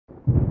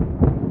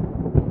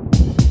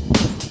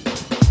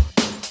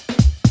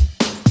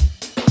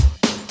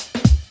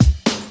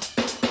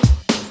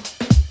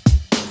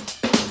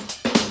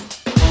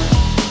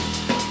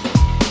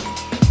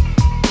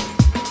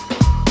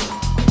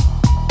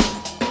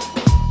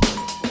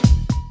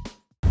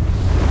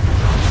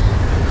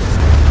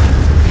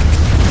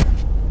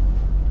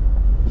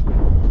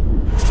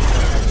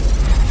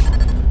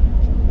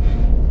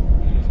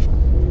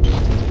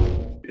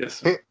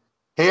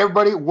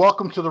everybody,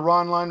 welcome to the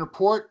Ronline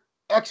Report.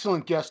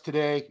 Excellent guest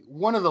today,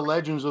 one of the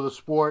legends of the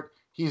sport.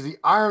 He's the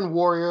Iron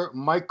Warrior,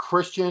 Mike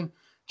Christian,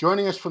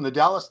 joining us from the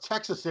Dallas,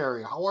 Texas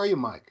area. How are you,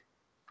 Mike?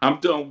 I'm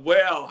doing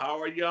well. How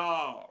are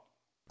y'all?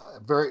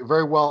 Very,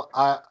 very well.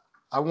 I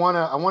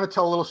wanna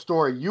tell a little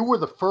story. You were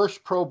the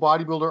first pro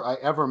bodybuilder I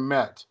ever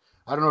met.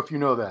 I don't know if you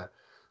know that.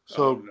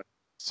 So, No.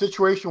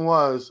 Situation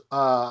was,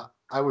 I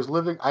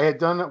had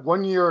done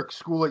 1 year at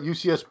school at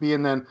UCSB,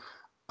 and then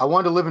I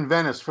wanted to live in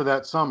Venice for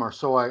that summer.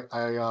 So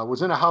I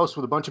was in a house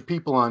with a bunch of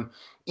people on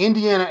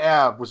Indiana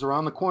Ave, was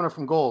around the corner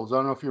from Gold's. I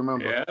don't know if you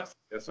remember.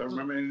 Yes, I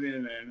remember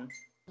Indiana.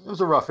 It was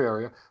a rough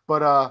area,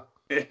 but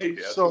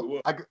Yes, so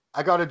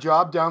I got a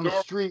job down the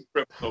street.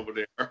 Trips over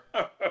there.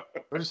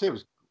 What'd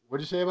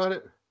you say about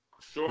it?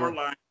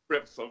 Shoreline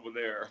trips over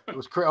there. It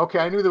was crazy. Okay,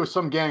 I knew there was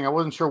some gang. I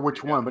wasn't sure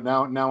which one, but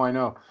now I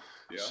know.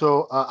 Yeah.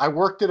 So I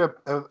worked at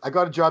I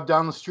got a job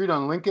down the street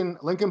on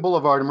Lincoln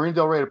Boulevard in Marine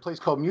Del Rey at a place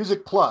called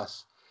Music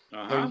Plus.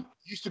 And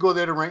you used to go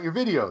there to rent your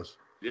videos.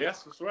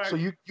 Yes, that's right. So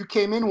you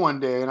came in one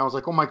day, and I was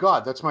like, oh my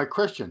God, that's Mike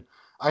Christian.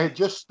 I had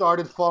just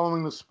started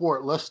following the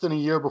sport less than a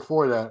year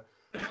before that.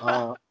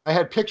 I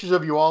had pictures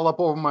of you all up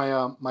over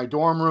my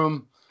dorm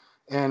room,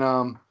 and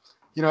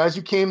as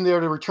you came there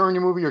to return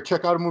your movie or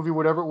check out a movie,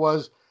 whatever it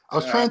was, I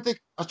was trying to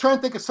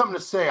think of something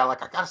to say. I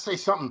gotta say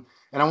something,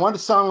 and I wanted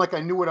to sound like I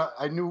knew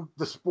I knew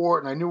the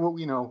sport, and I knew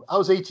what I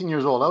was 18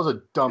 years old. I was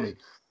a dummy.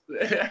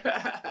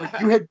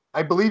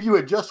 I believe you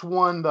had just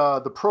won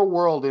the Pro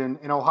World in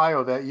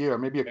Ohio that year,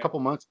 maybe a couple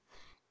months,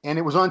 and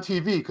it was on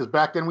TV because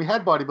back then we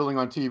had bodybuilding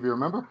on TV.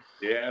 Remember?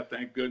 Yeah,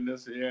 thank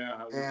goodness.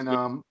 Yeah. And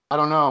I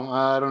don't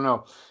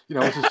know.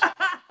 It's just,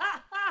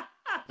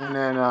 and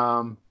then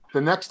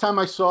the next time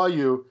I saw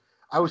you,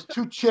 I was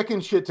too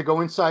chicken shit to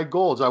go inside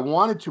Gold's. I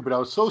wanted to, but I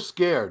was so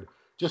scared.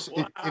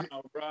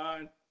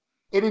 Ron.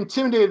 It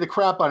intimidated the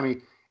crap out of me.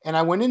 And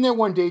I went in there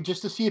one day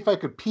just to see if I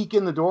could peek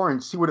in the door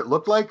and see what it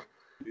looked like.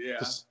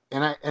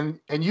 Yeah.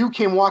 And you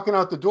came walking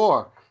out the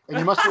door, and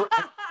you must have,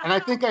 and I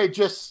think I had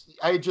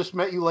just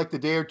met you like the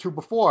day or two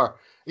before.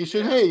 You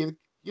said, hey,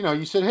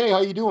 you said, hey, how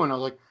you doing? I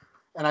was like,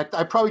 and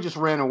I probably just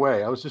ran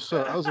away. I was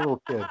a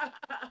little kid.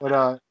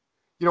 But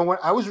when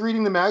I was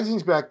reading the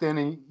magazines back then,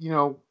 and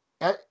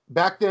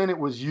back then it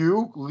was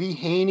you, Lee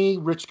Haney,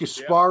 Rich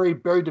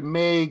Gaspari, Barry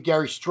DeMay,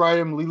 Gary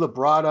Stridham, Lee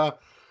Labrada.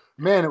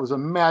 Man, it was a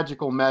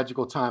magical,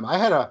 magical time. I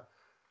had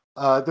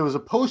there was a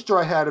poster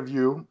I had of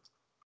you.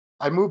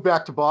 I moved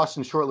back to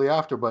Boston shortly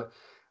after, but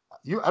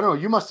I don't know,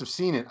 you must have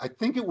seen it. I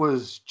think it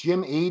was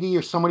Jim 80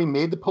 or somebody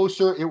made the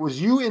poster. It was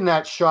you in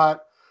that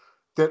shot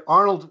that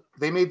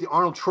they made the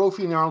Arnold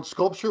trophy and the Arnold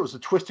sculpture. It was a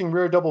twisting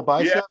rear double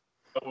bicep.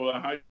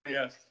 Yeah.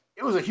 Yes.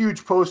 It was a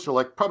huge poster,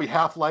 like probably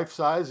half life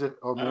size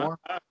or more.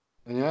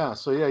 And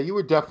you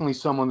were definitely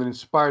someone that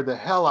inspired the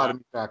hell out of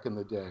me back in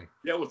the day.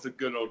 That was the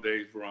good old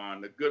days,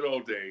 Ron. The good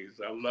old days.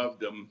 I loved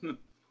them.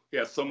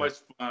 Yeah, so much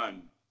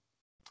fun.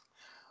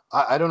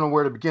 I don't know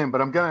where to begin,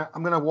 but I'm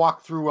gonna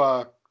walk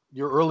through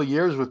your early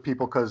years with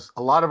people because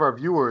a lot of our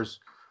viewers,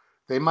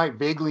 they might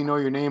vaguely know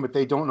your name, but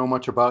they don't know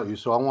much about you.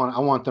 So I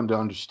want them to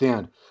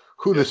understand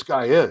who this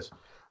guy is.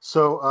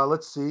 So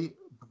let's see.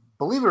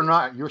 Believe it or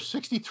not, you're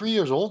 63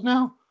 years old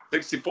now.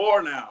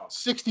 64 now.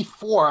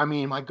 64. I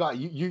mean, my God,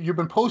 you've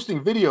been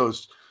posting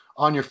videos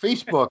on your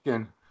Facebook,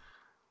 and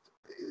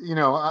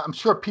I'm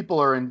sure people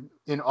are in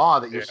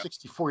awe that you're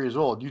 64 years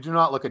old. You do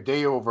not look a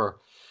day over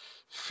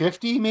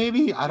 50,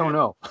 maybe? I don't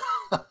know.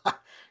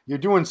 You're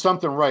doing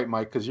something right,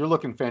 Mike, because you're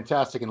looking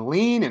fantastic and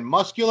lean and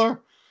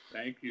muscular.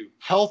 Thank you.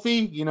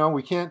 Healthy.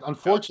 We can't,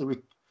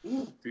 unfortunately.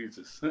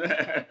 Jesus.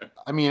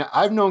 I mean,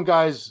 I've known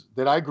guys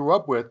that I grew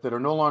up with that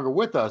are no longer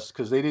with us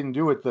because they didn't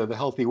do it the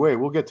healthy way.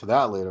 We'll get to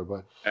that later.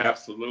 But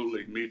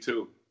absolutely. Me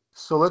too.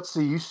 So let's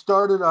see. You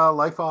started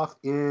life off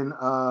in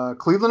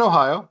Cleveland,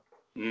 Ohio.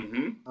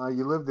 Mm-hmm.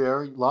 You lived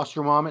there. You lost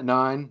your mom at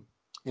 9.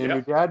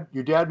 And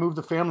your dad moved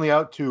the family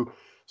out to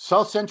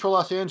South Central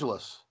Los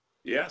Angeles.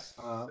 Yes.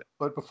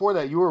 But before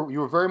that, you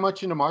were very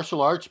much into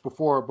martial arts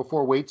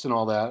before weights and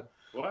all that.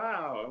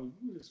 Wow,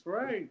 that's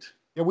right.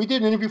 Yeah, we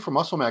did an interview for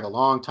Muscle Mag a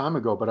long time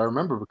ago, but I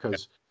remember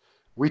because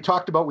we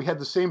had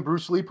the same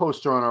Bruce Lee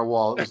poster on our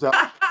wall. It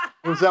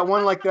was that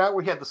one like that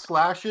where we had the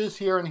slashes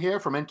here and here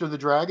from Enter the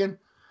Dragon.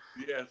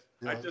 Yes,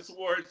 I just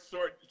wore a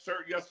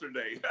shirt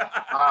yesterday.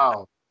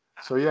 Wow.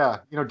 So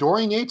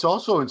Dorian Yates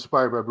also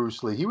inspired by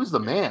Bruce Lee. He was the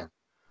man.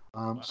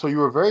 So you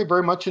were very,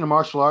 very much into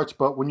martial arts,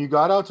 but when you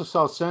got out to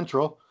South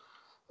Central,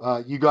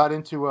 you got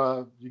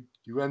into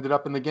you ended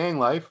up in the gang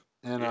life,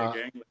 and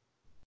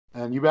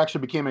and you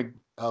actually became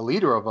a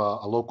leader of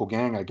a local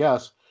gang, I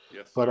guess.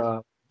 Yes.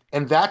 But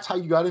and that's how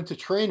you got into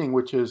training,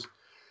 which is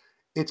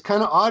it's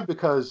kind of odd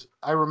because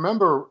I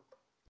remember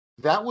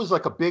that was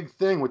like a big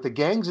thing with the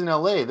gangs in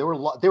LA. They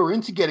were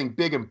into getting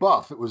big and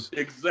buff. It was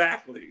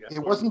exactly. It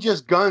wasn't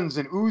just guns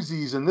and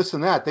Uzis and this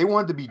and that. They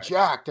wanted to be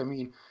jacked. I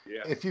mean,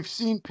 if you've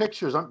seen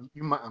pictures,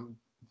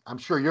 I'm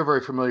sure you're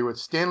very familiar with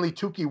Stanley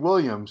Tukey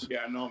Williams.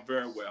 Yeah, I know him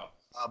very well.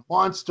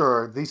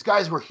 Monster. These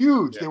guys were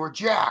huge. They were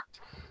jacked.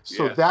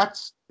 So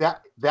that's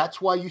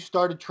why you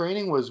started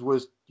training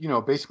was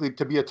basically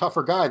to be a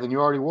tougher guy than you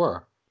already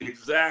were.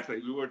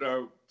 Exactly. We were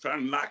trying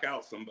to knock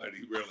out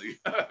somebody, really.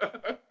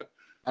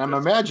 And I'm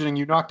imagining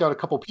you knocked out a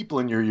couple people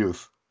in your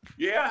youth.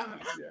 Yeah,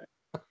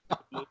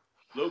 yeah.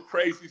 Little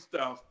crazy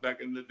stuff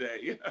back in the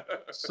day.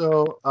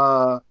 So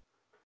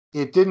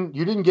you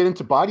didn't get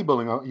into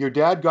bodybuilding. Your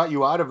dad got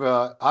you out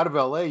of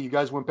LA. You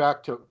guys went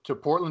back to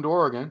Portland,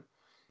 Oregon.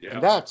 Yeah.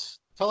 And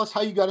tell us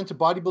how you got into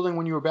bodybuilding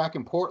when you were back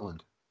in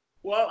Portland.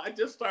 Well, I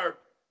just started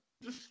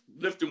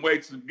lifting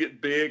weights and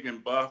get big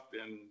and buffed,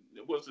 and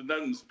it wasn't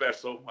nothing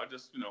special. I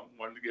just,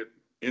 wanted to get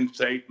in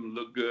shape and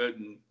look good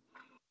and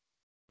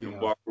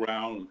walk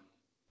around.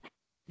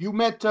 You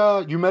met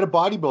a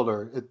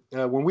bodybuilder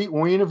when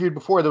we interviewed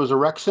before. There was a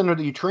rec center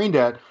that you trained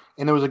at,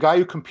 and there was a guy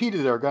who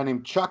competed there, a guy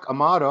named Chuck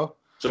Amato.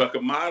 Chuck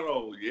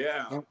Amato,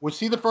 yeah. And was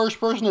he the first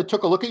person that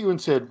took a look at you and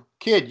said,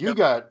 "Kid, you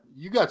got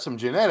some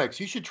genetics.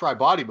 You should try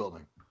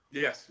bodybuilding"?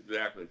 Yes,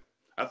 exactly.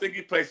 I think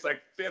he placed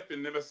like 5th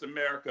in Miss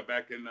America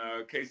back in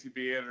Casey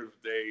Beatter's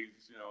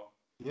days.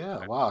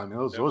 Yeah, wow. I mean,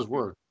 those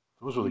were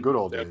the good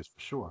old days for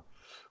sure.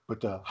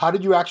 But how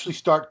did you actually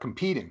start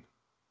competing?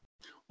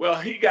 Well,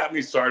 he got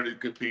me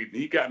started competing.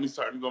 He got me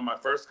started to go to my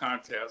first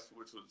contest,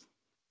 which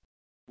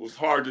was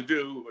hard to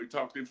do. We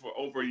talked to him for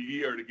over a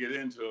year to get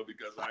into it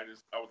because I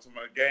was in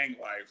my gang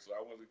life. So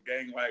I was a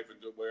gang life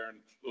and just wearing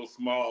little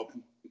small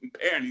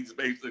panties,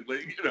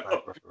 basically,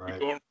 Right.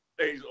 going on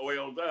stage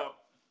oiled up.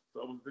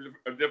 So it was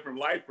a different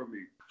life for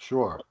me.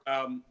 Sure.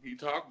 He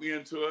talked me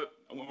into it.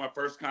 I won my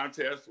first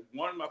contest,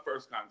 won my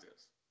first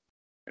contest.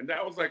 And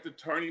that was like the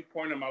turning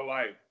point in my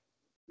life.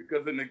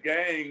 Because in the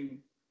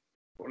gang,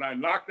 when I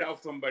knocked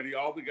out somebody,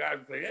 all the guys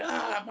would say,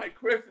 Mike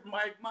Chris,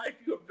 Mike,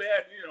 you're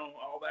bad,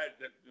 all that,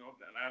 and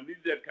I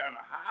needed that kind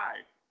of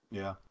high.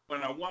 Yeah.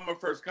 When I won my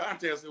first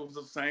contest, it was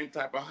the same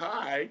type of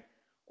high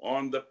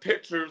on the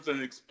pictures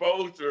and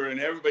exposure and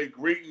everybody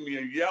greeting me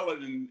and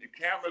yelling and the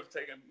cameras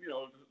taking,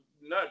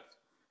 nuts.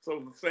 So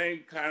it was the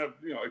same kind of,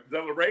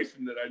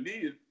 exhilaration that I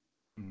needed.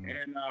 Mm-hmm.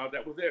 And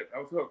that was it. I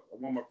was hooked. I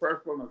won my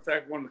first one, the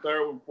second one, the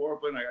third one,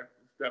 fourth one. I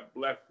got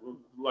blessed, was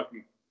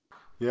lucky.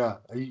 Yeah.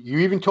 You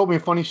even told me a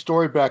funny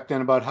story back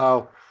then about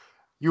how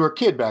you were a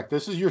kid back.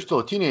 You're still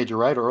a teenager,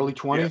 right? Or early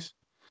 20s.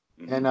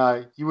 Yeah. Mm-hmm.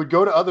 And you would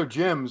go to other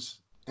gyms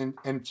and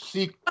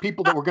see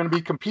people that were going to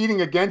be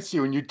competing against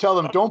you. And you'd tell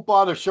them, don't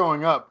bother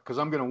showing up because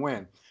I'm going to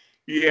win.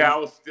 Yeah,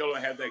 I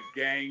had that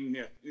gang,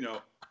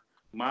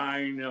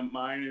 mine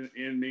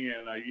in me.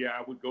 And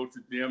I would go to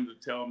them to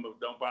tell them,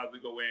 don't bother to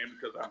go in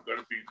because I'm going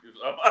to beat you.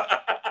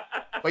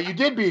 But you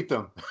did beat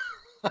them.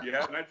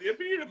 Yeah, and I did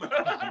beat him.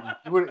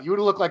 You would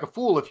look like a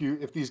fool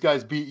if these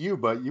guys beat you,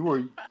 but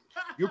you're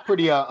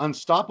pretty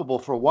unstoppable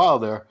for a while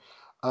there.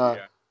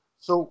 Yeah.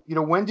 So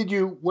when did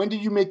you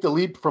make the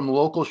leap from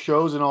local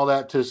shows and all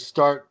that to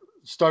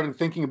starting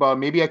thinking about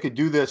maybe I could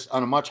do this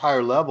on a much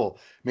higher level?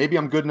 Maybe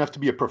I'm good enough to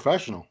be a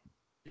professional.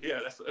 Yeah,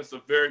 that's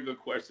a very good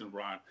question,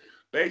 Ron.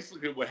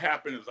 Basically, what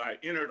happened is I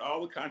entered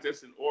all the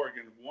contests in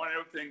Oregon, won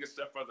everything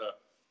except for the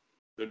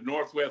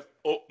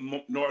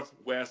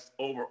Northwest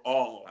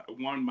overall. I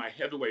won my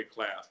heavyweight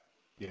class.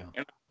 Yeah.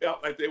 And I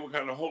felt like they were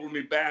kind of holding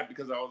me back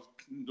because I was,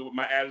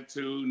 my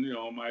attitude,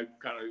 my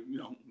kind of,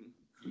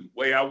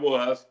 way I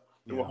was,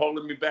 they were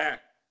holding me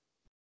back.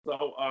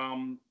 So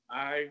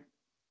I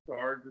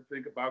started to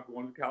think about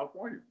going to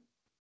California.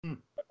 I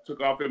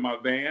took off in my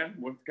van,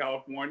 went to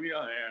California,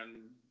 and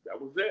that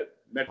was it.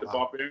 Met the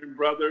Barbarian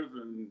brothers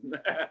and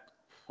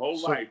whole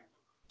life.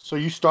 So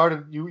you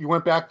started, you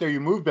went back there, you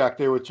moved back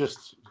there with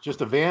just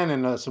a van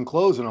and some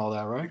clothes and all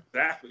that, right?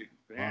 Exactly.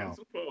 Van and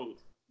some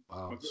clothes.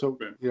 Wow. So,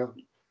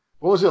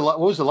 what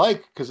was it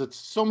like? Because it's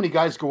so many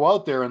guys go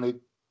out there and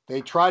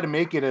they try to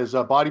make it as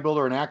a bodybuilder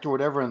or an actor or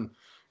whatever. And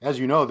as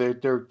you know,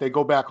 they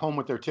go back home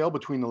with their tail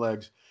between the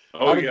legs.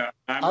 How did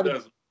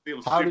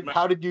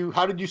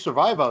you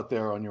survive out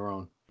there on your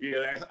own?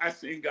 Yeah, I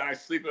seen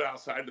guys sleeping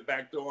outside the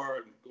back door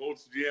and go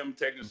to the gym,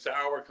 take a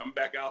shower, come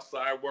back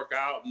outside, work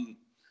out, and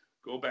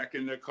go back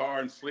in their car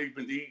and sleep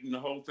and eat and the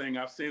whole thing.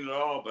 I've seen it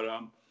all, but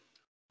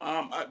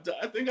I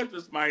think that's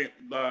just my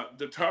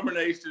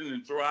determination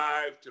and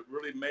drive to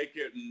really make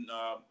it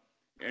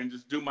and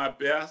just do my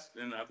best.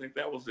 And I think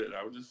that was it.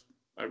 I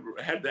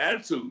had the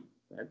attitude.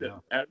 I had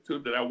that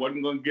attitude that I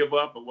wasn't going to give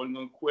up. I wasn't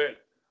going to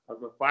quit. I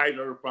was a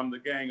fighter from the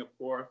gang, of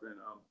course, and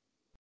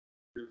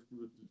just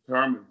was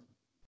determined.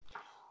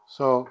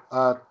 So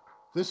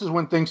this is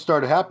when things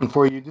started happening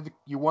for you.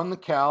 You won the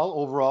Cal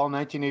overall in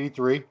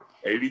 1983.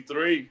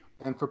 83.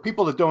 And for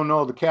people that don't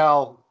know, the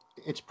Cal,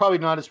 it's probably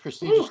not as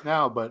prestigious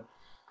now, but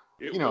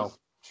it was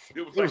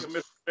like a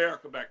Miss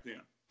America back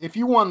then. If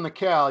you won the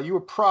Cal, you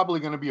were probably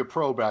going to be a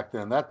pro back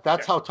then.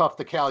 That's how tough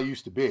the Cal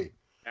used to be.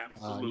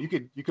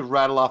 Absolutely. You could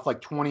rattle off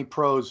like 20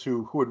 pros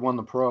who had won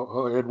the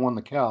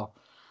Cal.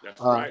 That's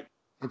right.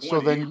 And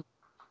so then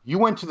you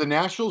went to the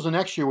Nationals the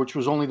next year, which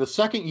was only the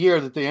second year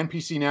that the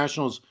NPC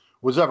Nationals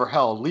was ever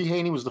held. Lee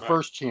Haney was the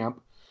first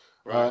champ,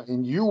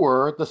 and you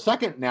were the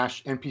second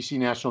NPC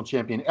National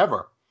champion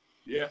ever.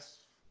 Yes.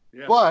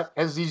 But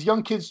as these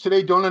young kids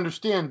today don't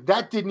understand,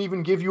 that didn't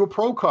even give you a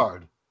pro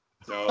card.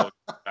 So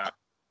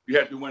you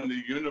had to win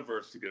the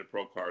universe to get a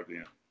pro card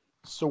then.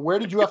 So where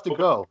did you have to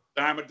go?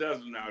 Dime a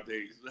dozen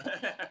nowadays.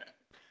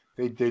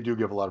 They do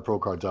give a lot of pro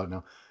cards out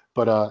now.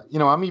 But you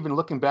know, I'm even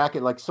looking back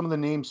at like some of the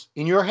names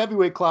in your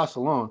heavyweight class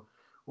alone.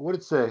 What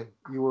did it say?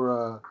 You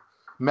were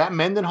Matt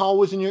Mendenhall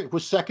was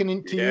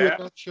second to you Yeah. at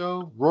that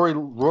show. Rory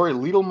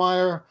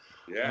Liedelmeyer.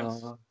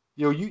 Yes.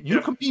 You know,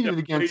 you competed Jeff Williams,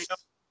 against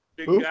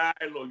big who? guy,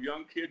 little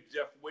young kid,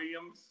 Jeff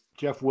Williams.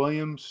 Jeff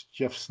Williams,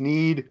 Jeff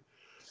Sneed.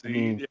 I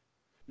mean,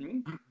 See, hmm?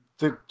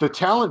 the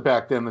talent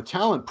back then, the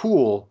talent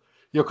pool.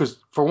 You know, because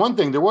for one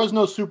thing, there was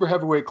no super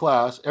heavyweight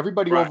class.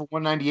 Everybody Right. over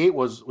 198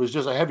 was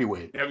just a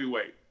heavyweight.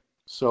 Heavyweight.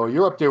 So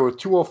you're up there with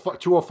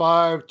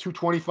 205,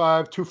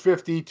 225,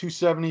 250,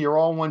 270. You're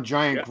all one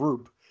giant Yeah,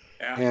 group.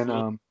 absolutely.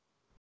 And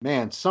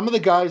man, some of the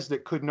guys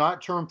that could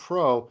not turn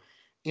pro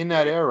in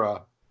that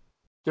era,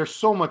 they're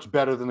so much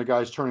better than the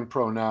guys turning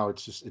pro now.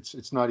 It's just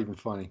it's not even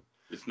funny.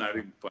 It's not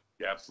even funny.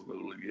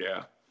 Absolutely,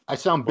 yeah. I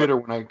sound bitter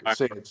when I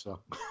say it, so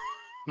I'm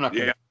not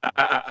gonna.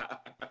 Yeah.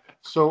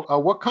 So,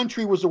 what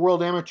country was the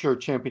World Amateur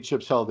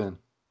Championships held in?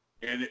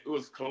 And it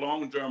was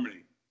Cologne,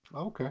 Germany.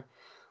 Okay.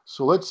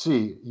 So let's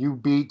see. You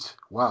had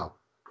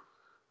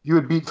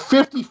beat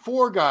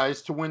 54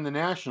 guys to win the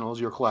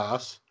nationals, your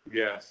class.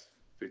 Yes.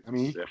 I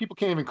mean, 57. people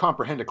can't even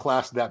comprehend a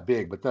class that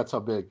big, but that's how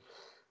big.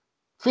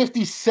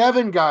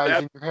 57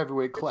 guys in your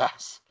heavyweight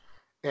class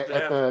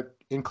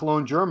in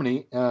Cologne,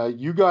 Germany.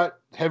 You got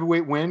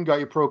heavyweight win, got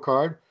your pro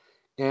card,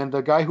 and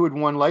the guy who had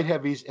won light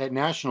heavies at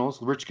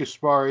nationals, Rich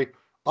Gaspari,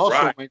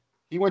 also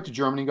went to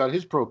Germany and got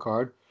his pro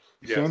card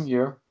same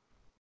year.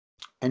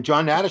 And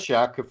John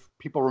Natashak, if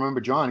people remember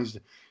John, he's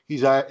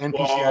an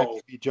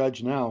NPC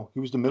judge now. He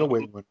was the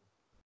middleweight winner.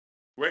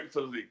 Great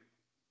physique.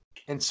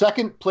 And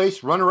second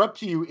place runner-up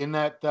to you in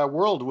that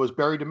world was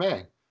Barry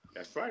DeMay.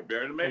 That's right,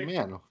 Barry DeMay. Oh,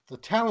 man, the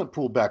talent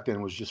pool back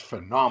then was just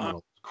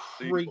phenomenal.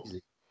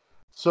 Crazy.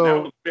 So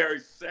that was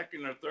Barry's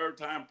second or third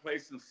time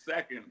placing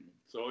second.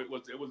 So it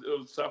was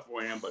tough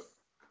for him, but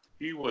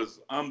he was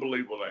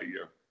unbelievable that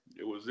year.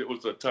 It was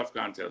a tough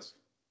contest.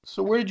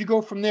 So where did you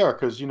go from there?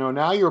 Because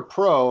now you're a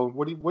pro.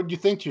 What did you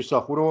think to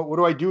yourself? What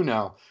do I do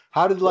now?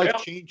 How did life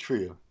change for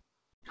you?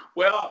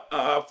 Well,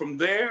 from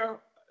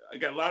there, I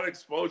got a lot of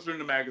exposure in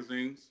the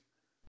magazines.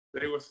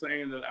 They were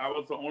saying that I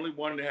was the only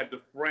one that had the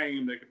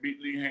frame that could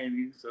beat Lee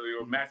Haney. So they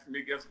were matching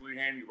me against Lee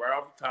Haney right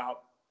off the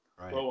top.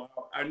 Right. So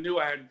I knew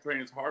I had to train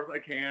as hard as I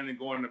can and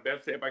go in the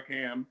best shape I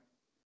can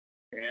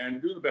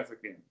and do the best I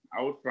can.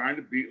 I was trying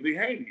to beat Lee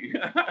Haney.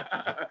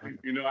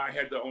 I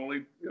had the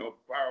only,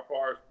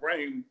 far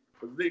frame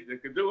physique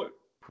that could do it.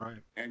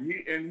 Right. And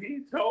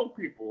he told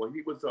people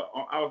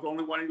I was the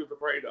only one he was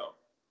afraid of.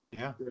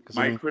 Yeah.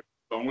 Mike Chris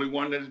was the only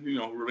one that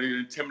really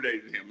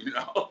intimidated him.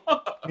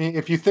 I mean,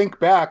 if you think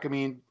back,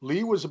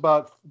 Lee was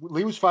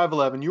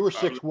 5'11", you were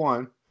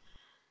 6'1",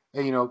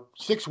 and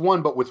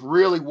 6'1", but with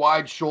really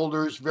wide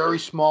shoulders, very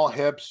small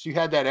hips. You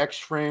had that X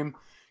frame.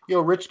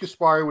 Rich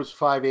Gaspari was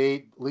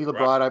 5'8". Lee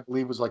Labrade, I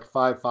believe, was like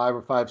 5'5"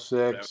 or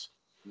 5'6".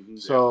 Mm-hmm.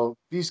 So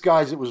these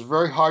guys, it was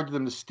very hard for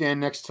them to stand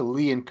next to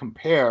Lee and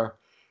compare.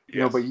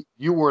 But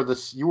you were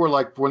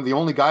like one of the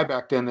only guy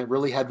back then that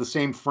really had the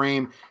same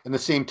frame and the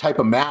same type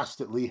of mass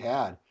that Lee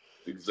had.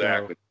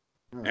 Exactly.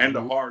 So, and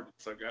the heart.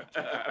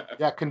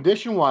 Yeah,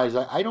 condition-wise,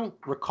 I don't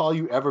recall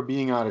you ever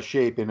being out of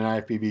shape in an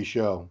IFBB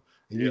show.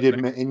 And you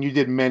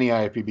did many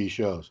IFBB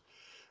shows.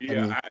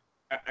 Yeah,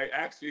 I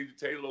actually, to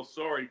tell you a little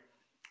story,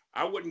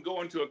 I wouldn't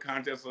go into a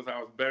contest unless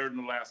I was better than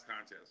the last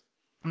contest.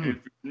 And if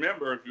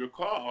you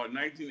recall, in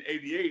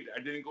 1988, I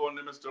didn't go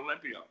into Mr.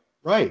 Olympia.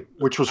 Right,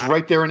 which was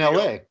right there in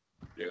L.A.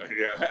 Yeah,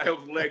 it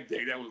was leg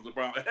day. That was the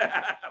problem.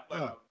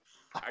 But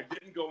I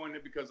didn't go in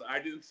it because I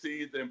didn't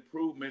see the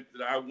improvement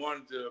that I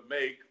wanted to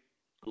make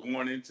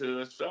going into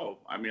the show.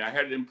 I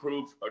had to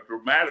improve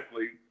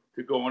dramatically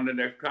to go on the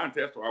next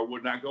contest, or I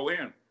would not go in.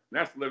 And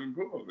that's living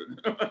proof of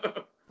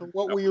it.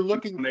 What were you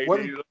looking?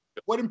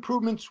 What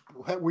improvements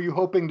were you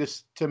hoping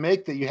to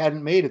make that you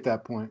hadn't made at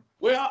that point?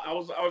 Well, I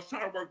was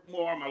trying to work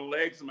more on my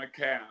legs and my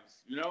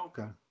calves.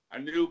 Okay. I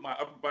knew my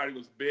upper body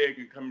was big,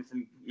 and coming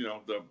from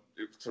the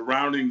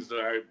surroundings that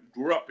I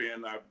grew up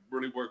in, I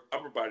really worked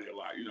upper body a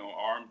lot.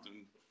 Arms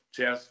and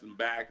chest and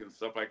back and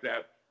stuff like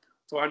that.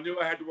 So I knew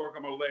I had to work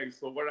on my legs.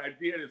 So what I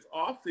did is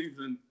off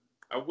season,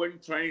 I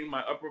wouldn't train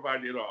my upper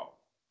body at all.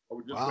 I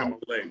would just train my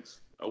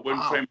legs. I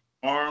wouldn't train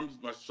my arms,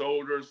 my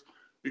shoulders,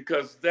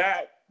 because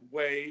that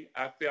way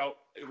I felt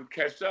it would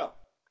catch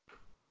up.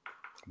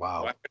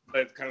 Wow. So I had to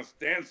let it kind of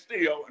stand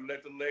still and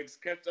let the legs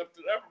catch up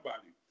to the upper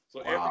body. So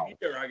every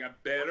year I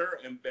got better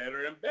and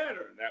better and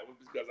better. And that was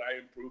because I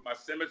improved my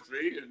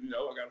symmetry and,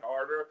 I got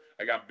harder,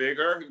 I got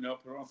bigger,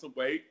 put on some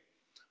weight.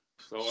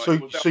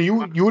 So you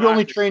would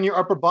only train your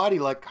upper body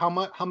like how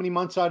many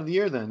months out of the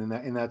year then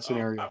in that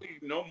scenario? Probably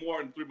no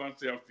more than 3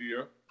 months out of the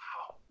year.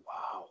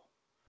 Wow.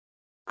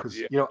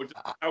 Because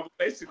I was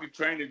basically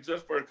training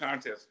just for a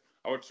contest.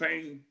 I would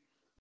train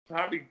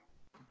probably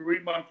 3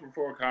 months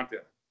before a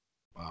contest.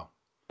 Wow.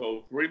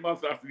 So 3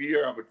 months after the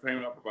year, I would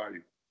train upper body.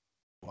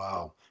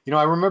 Wow.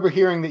 I remember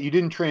hearing that you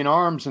didn't train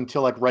arms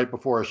until like right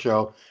before a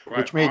show,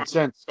 which made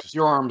sense because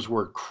your arms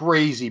were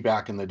crazy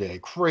back in the day.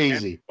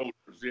 Crazy. And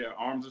shoulders. Yeah,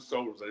 arms and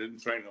shoulders. I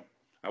didn't train them.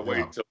 I Yeah.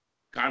 waited till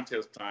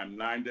contest time,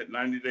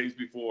 90 days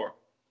before.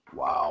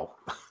 Wow.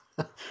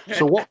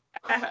 So what?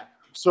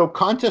 So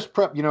contest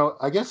prep,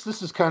 I guess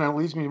this is kind of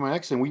leads me to my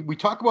next thing. We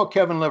talk about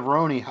Kevin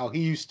Leveroni, how he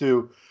used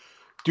to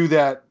do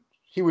that.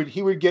 He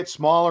would get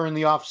smaller in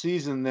the off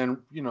season.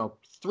 Then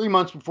 3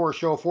 months before a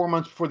show, 4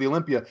 months before the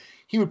Olympia,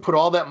 he would put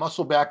all that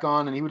muscle back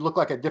on, and he would look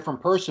like a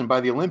different person by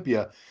the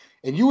Olympia.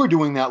 And you were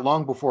doing that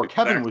long before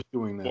Kevin was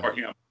doing that. For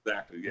him,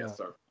 exactly. Yes, Yeah.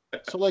 sir.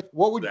 So, like,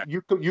 what would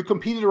you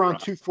competed around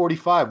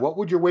 245? What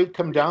would your weight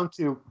come down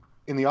to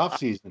in the off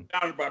season?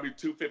 Down to probably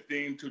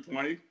 215,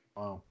 220.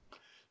 Wow.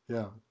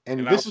 Yeah.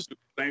 And I this was is the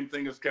same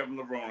thing as Kevin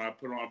Leveroni. I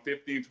put on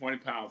 15, 20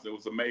 pounds. It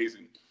was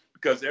amazing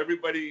because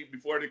everybody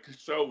before the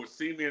show would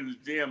see me in the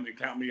gym and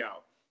count me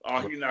out.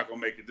 Oh, he's not going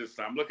to make it this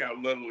time. Look how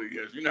little he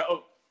is,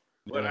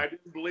 But I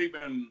didn't believe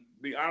in,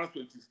 be honest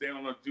with you, staying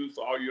on the juice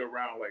all year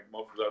round like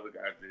most of the other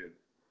guys did.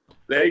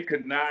 They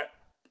could not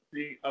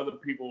see other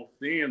people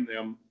seeing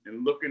them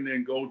and looking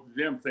and go to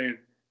them saying,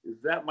 is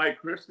that Mike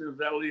Christian? Is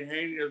that Lee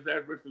Haney? Is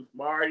that Richard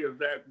Smari? Is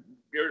that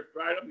Gary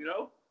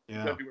Stridham?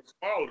 Because he was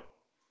smaller.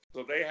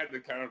 So they had to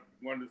kind of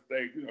want to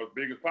stay, as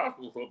big as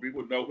possible so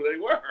people would know who they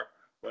were.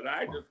 But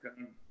I just kind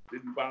of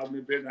didn't bother me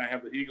a bit. And I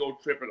have the ego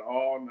trip at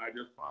all. And I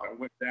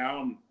went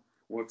down.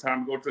 When it was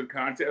time to go to the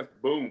contest,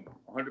 boom,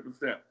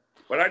 100%.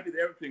 But I did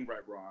everything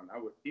right, Ron. I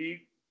would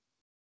eat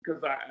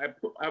because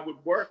I would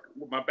work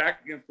with my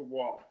back against the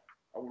wall.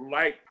 I would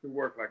like to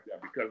work like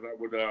that because I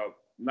would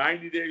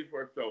 90 days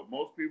or so.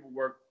 Most people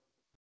work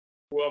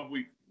 12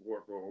 weeks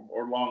work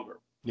or longer.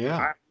 Yeah.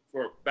 I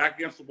work back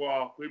against the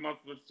wall, 3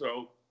 months or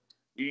so.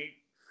 Eat,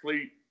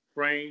 sleep,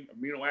 train,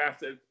 amino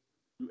acids,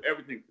 do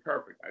everything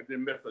perfect. I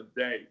didn't miss a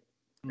day.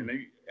 And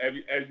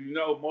as you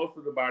know, most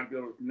of the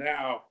bodybuilders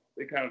now,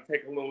 they kind of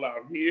take a little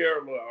out here,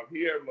 a little out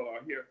here, a little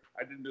out here.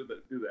 I didn't do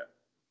that.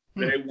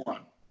 Day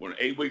one, when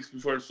 8 weeks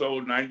before the show,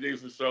 90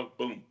 days or so,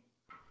 boom,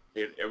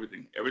 hit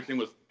everything.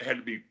 Everything had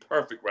to be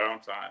perfect right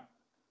on time.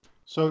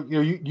 So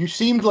you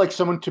seemed like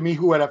someone to me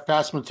who had a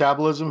fast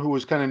metabolism, who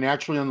was kind of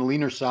naturally on the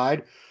leaner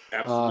side.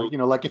 Absolutely.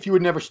 Like if you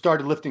had never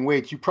started lifting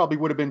weights, you probably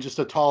would have been just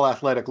a tall,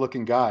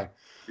 athletic-looking guy.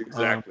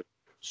 Exactly.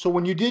 So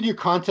when you did your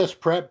contest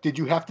prep, did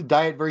you have to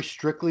diet very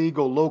strictly,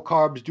 go low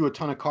carbs, do a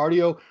ton of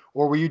cardio,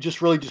 or were you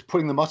just really just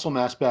putting the muscle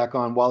mass back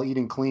on while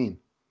eating clean?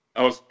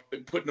 I was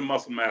putting the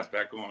muscle mass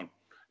back on.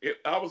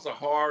 I was had a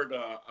hard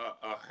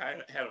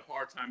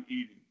time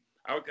eating.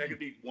 I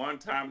could eat 1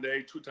 time a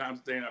day, 2 times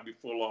a day, and I'd be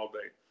full all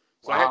day.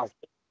 So I had to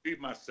feed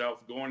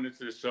myself going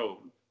into the show.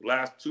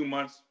 Last 2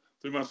 months,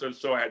 3 months of the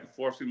show, I had to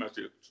force feed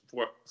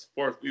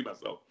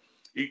myself.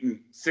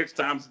 Eating 6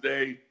 times a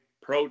day,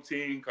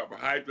 protein,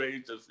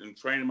 carbohydrates, and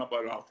training my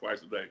body off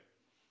twice a day.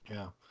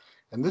 Yeah.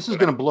 And this is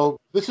going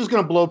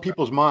to blow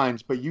people's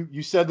minds, but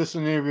you said this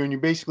in an interview and you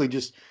basically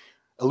just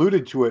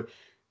alluded to it.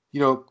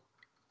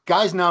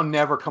 Guys now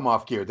never come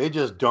off gear. They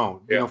just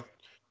don't. Yeah.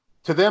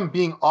 To them,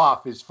 being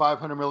off is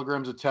 500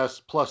 milligrams of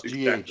test plus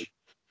Exactly. GH.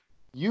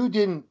 You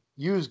didn't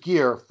use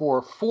gear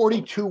for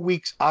 42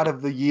 weeks out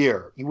of the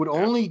year. You would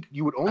only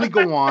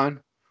go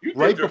on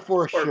right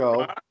before a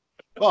show.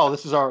 Well,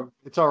 it's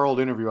our old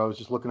interview. I was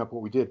just looking up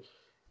what we did.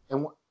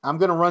 And I'm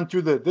going to run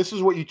through this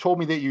is what you told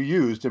me that you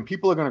used, and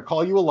people are going to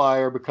call you a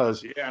liar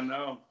because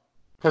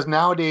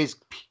nowadays,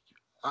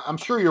 I'm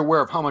sure you're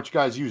aware of how much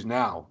guys use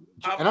now.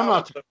 And I'm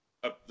not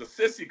the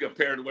sissy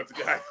compared to what the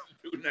guys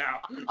do now.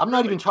 I'm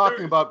not even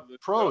talking about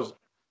pros.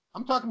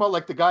 I'm talking about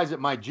like the guys at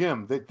my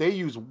gym that they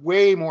use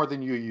way more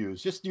than you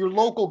use. Just your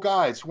local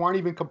guys who aren't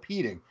even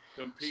competing.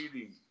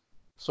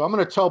 So I'm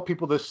going to tell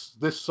people this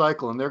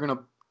cycle, and they're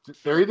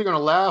either going to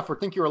laugh or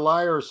think you're a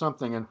liar or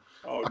something. And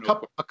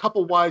a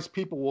couple wise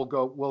people will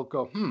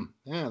go,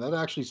 yeah, that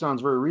actually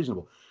sounds very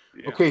reasonable.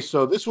 Yeah. Okay,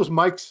 so this was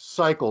Mike's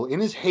cycle in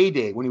his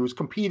heyday when he was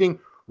competing,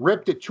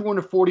 ripped at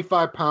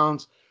 245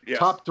 pounds,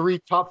 top 3,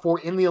 top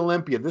 4 in the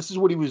Olympia. This is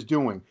what he was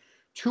doing: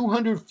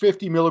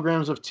 250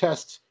 milligrams of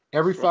tests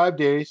every 5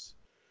 days,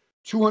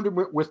 200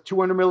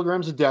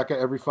 milligrams of DECA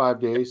every 5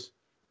 days.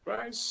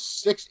 Right.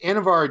 6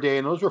 Anavar a day,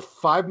 and those were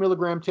 5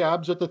 milligram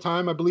tabs at the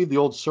time, I believe, the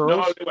old Searles.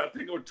 No, I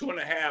think it was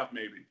 2.5,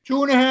 maybe.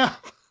 2.5. Yeah,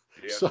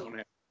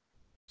 2.5.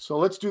 So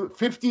let's do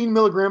 15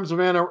 milligrams of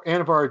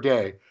Anavar a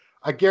day.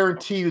 I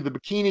guarantee you the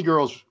bikini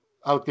girls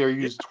out there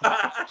use.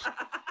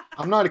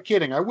 I'm not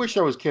kidding. I wish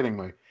I was kidding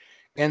me.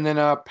 And then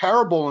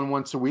Parabolin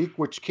once a week,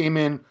 which came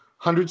in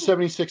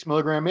 176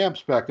 milligram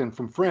amps back then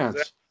from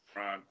France.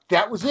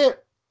 That was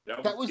it.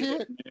 That was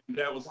it.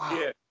 That was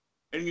it.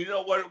 And you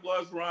know what it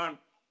was, Ron?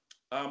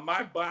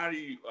 My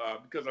body,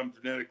 because I'm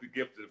genetically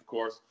gifted, of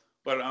course,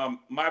 but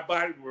my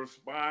body would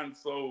respond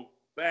so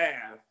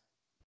fast.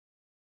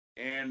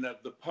 And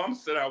the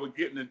pumps that I would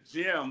get in the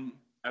gym,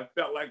 I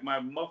felt like my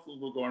muscles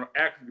were going to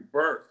actually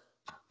burst.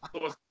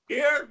 So it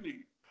scared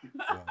me.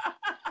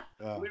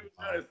 Believe it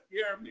or not, it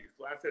scared me.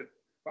 So I said,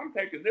 if I'm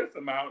taking this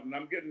amount and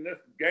I'm getting this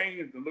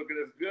gains and looking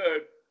this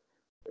good,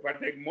 if I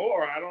take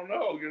more, I don't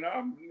know.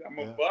 I'm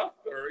a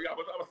buster. I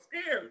was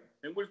scared,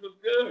 and which was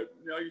good.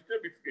 You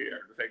should be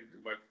scared of taking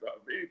too much stuff.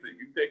 Anything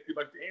you can take too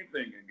much of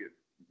anything and get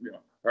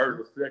hurt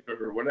or sick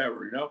or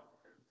whatever,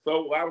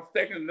 So I was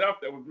taking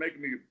enough that was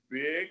making me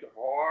big,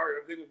 hard.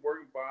 Everything was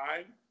working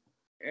fine.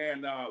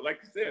 And like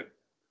you said,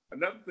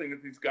 another thing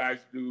that these guys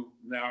do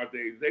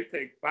nowadays, they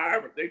take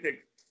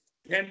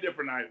 10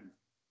 different items.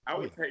 I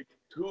would take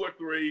 2 or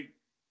 3,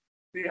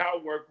 see how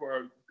it worked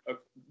for 4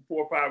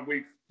 or 5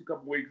 weeks, a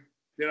couple weeks.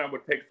 Then I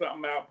would take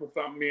something out, put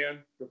something in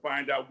to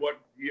find out what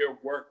gear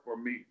worked for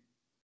me.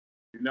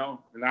 And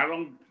I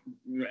don't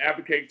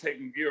advocate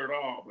taking gear at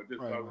all, but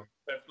just I was a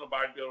professional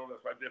bodybuilder.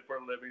 That's what I did for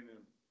a living,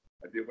 and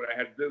I did what I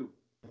had to do.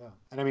 Yeah.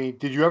 And I mean,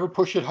 did you ever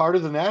push it harder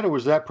than that, or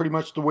was that pretty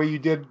much the way you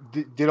did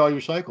all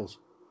your cycles?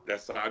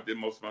 That's how I did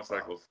most of my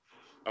cycles.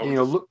 I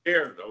was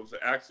scared. I was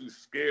actually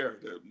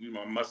scared that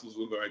my muscles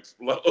were going to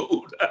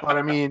explode. But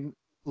I mean,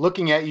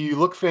 looking at you, you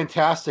look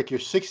fantastic. You're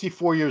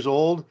 64 years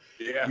old.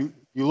 Yeah.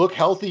 You look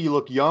healthy. You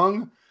look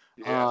young.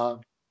 Yes.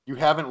 You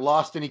haven't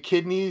lost any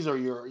kidneys or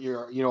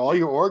your all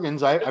your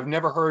organs. I've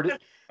never heard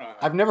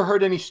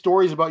any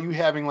stories about you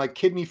having like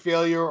kidney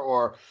failure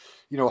or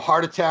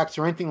heart attacks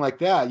or anything like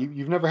that.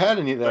 You've never had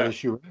any of that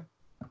issue.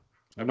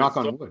 Knock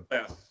on wood.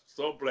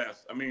 So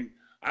blessed. I mean,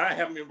 I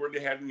haven't really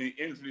had any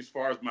injuries as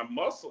far as my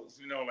muscles,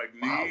 like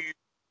knees,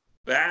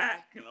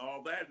 back, and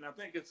all that. And I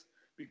think it's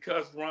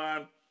because,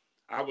 Ron,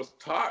 I was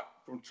taught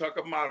from Chuck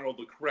Amato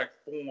the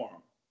correct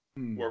form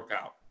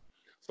workout.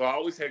 So I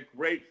always had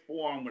great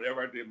form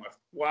whenever I did my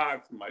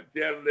squats, my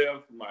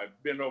deadlifts, my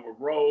bend over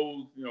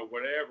rows,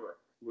 whatever.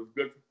 It was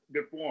good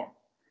form.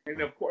 And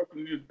then, of course,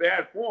 when you use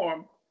bad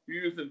form,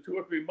 you're using 2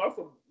 or 3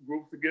 muscle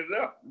groups to get it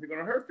up. You're going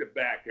to hurt your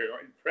back here,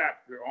 or your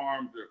traps, your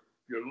arms, or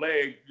your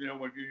legs,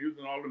 when you're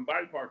using all them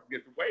body parts to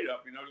get the weight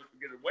up, just to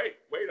get the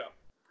weight up.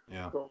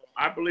 Yeah. So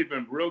I believe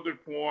in real good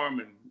form,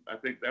 and I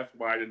think that's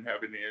why I didn't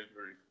have any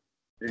injuries.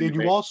 Did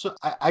you also,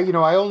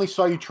 I only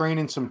saw you train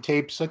in some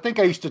tapes. I think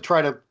I used to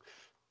try to,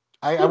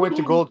 I went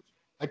to gold.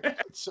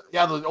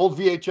 The old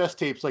VHS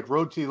tapes, like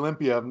Road to the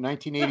Olympia of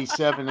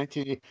 1987,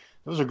 1980.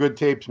 Those are good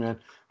tapes, man.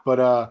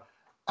 But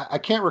I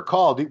can't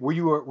recall. Were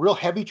you a real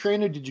heavy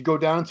trainer? Did you go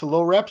down into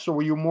low reps, or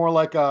were you more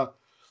like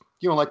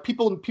like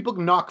people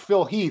can knock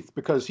Phil Heath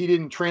because he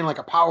didn't train like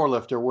a power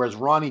lifter, whereas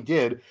Ronnie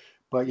did.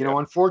 But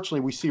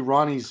unfortunately, we see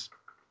Ronnie's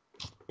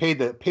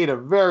paid a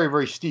very,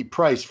 very steep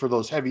price for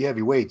those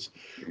heavy weights.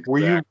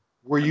 Exactly.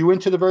 Were you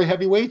into the very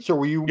heavy weights, or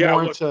were you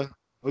more into?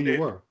 Oh, you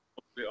were.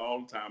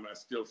 All the time. I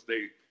still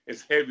stay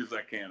as heavy as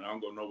I can. I don't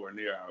go nowhere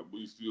near how we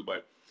used to do.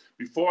 But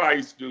before, I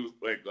used to do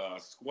like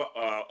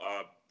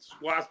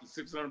squats with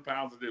 600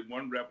 pounds. I did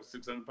 1 rep with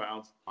 600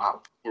 pounds.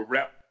 Wow. For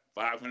rep,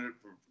 500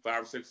 for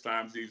 5 or 6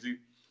 times easy.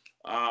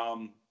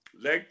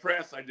 Leg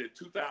press, I did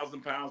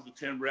 2,000 pounds with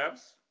 10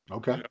 reps.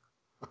 Okay.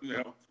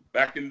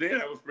 Back in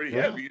then, I was pretty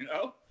heavy.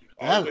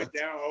 All the way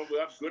down, all the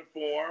way up, good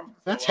form.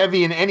 That's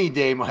heavy in any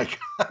day, Mike.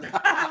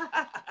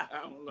 I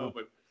don't know,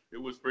 but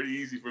it was pretty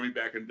easy for me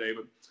back in the day.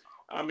 But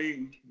I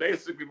mean,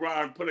 basically,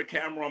 Ron, put a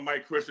camera on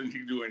Mike Christian, he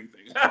can do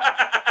anything.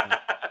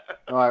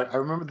 I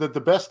remember that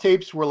the best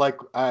tapes were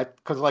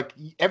because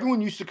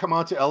everyone used to come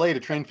out to LA to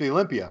train for the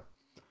Olympia.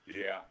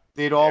 Yeah.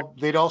 They'd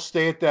all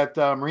stay at that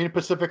Marina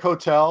Pacific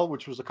Hotel,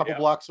 which was a couple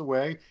blocks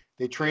away.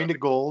 They trained at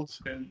Gold's.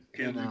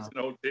 Kensington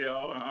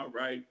Hotel,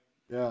 right.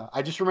 Yeah,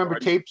 I just remember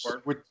tapes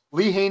with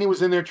Lee Haney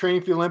was in there training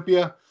for the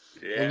Olympia.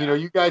 Yeah.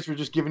 And you guys were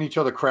just giving each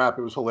other crap.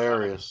 It was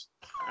hilarious.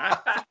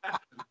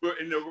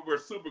 We're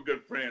super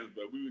good friends,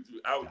 but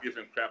I would give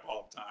him crap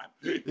all the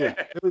time. Yeah,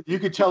 you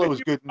could tell it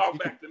was good.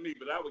 Talk back to me,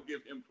 but I would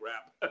give him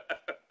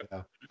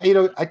crap.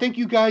 Yeah. I think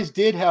you guys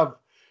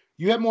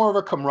you had more of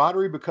a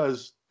camaraderie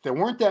because there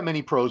weren't that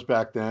many pros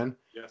back then.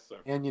 Yes, sir.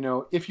 And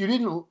if you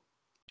didn't,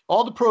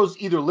 all the pros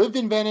either lived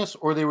in Venice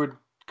or they would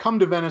come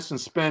to Venice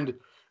and spend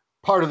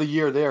part of the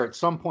year there at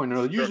some point or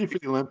another, usually for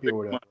the Olympia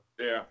or whatever.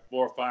 Yeah,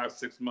 4, 5,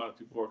 6 months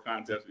before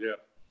contest. Yeah.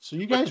 So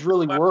you guys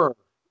really were.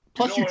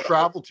 Plus, you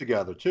traveled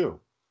together too.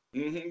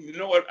 Mm-hmm. You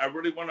know what I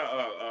really want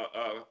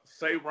to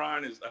say,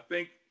 Ron, is I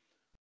think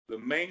the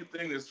main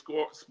thing that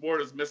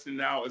sport is missing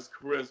now is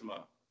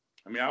charisma.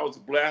 I mean, I was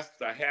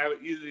blessed. I have it.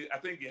 Either I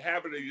think you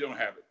have it or you don't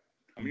have it.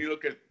 I mean, you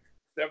look at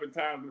 7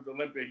 times with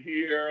Olympia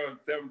here,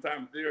 7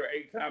 times there,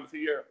 8 times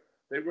here.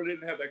 They really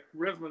didn't have that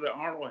charisma that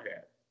Arnold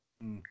had.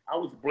 I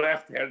was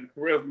blessed to have the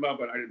charisma,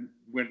 but I didn't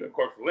win, of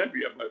course,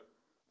 Olympia. But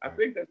I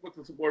think that's what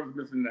the sport is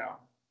missing now.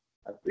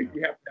 I think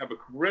you have to have a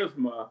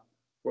charisma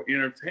for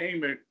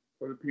entertainment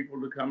for the people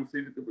to come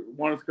see,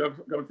 want to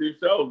come see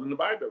shows in the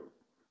bodybuilders.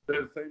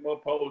 There's the same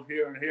old pose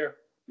here and here.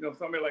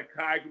 Somebody like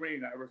Kai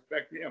Green, I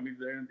respect him. He's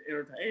an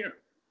entertainer.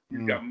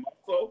 He's got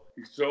muscle.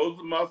 He shows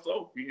the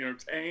muscle. He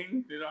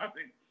entertains.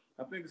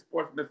 I think the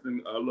sport's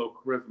missing a little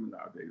charisma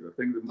nowadays. I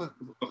think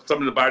some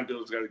of the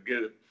bodybuilders got to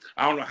get it.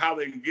 I don't know how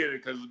they can get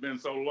it because it's been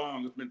so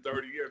long. It's been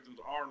 30 years since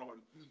Arnold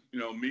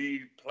and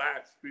me,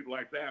 Platts, people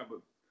like that.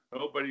 But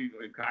nobody,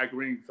 like Kai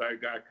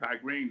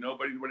Green,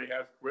 nobody really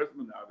has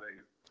charisma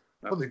nowadays.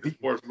 I think the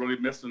sport's really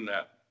missing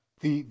that.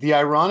 The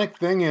ironic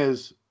thing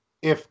is,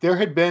 if there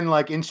had been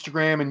like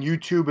Instagram and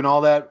YouTube and all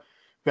that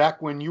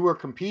back when you were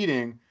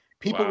competing,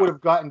 people would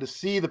have gotten to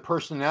see the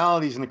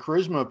personalities and the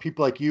charisma of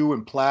people like you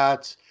and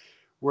Platts.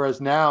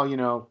 Whereas now,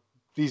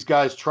 these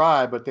guys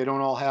try, but they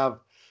don't all have.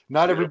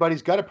 Not Yeah.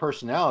 everybody's got a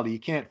personality. You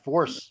can't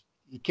force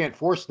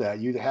that.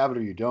 You either have it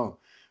or you don't.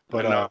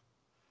 But I know.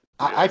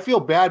 I feel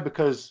bad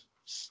because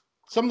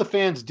some of the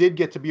fans did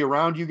get to be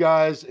around you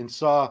guys and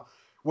saw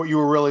what you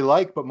were really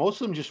like, but most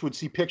of them just would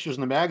see pictures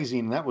in the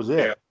magazine and that was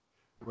Yeah. it.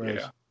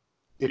 Whereas Yeah.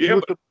 if you Yeah,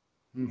 were but to,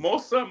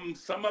 most of them,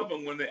 some of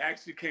them, when they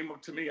actually came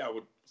up to me, I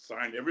would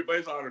sign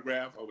everybody's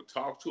autograph. I would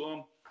talk to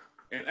them.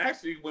 And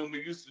actually, when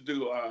we used to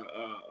do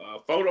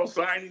photo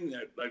signing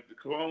at like the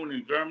Cologne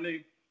in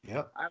Germany,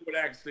 yeah, I would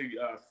actually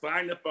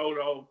sign the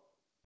photo,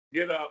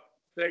 get up,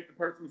 shake the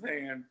person's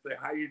hand, say,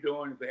 "How you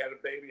doing?" If they had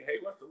a baby, "Hey,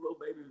 what's the little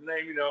baby's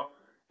name?" You know,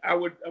 I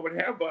would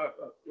have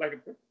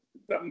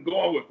something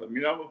going with them.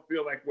 You know, I would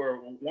feel like we're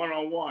one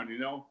on one. You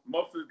know,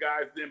 most of the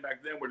guys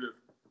back then were just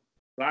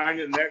sign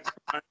the next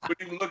time.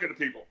 Wouldn't even look at the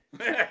people,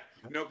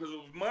 you know, because it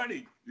was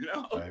money. You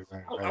know, right,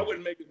 right, I right.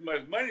 wouldn't make as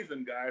much money as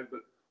them guys, but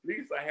at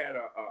least I had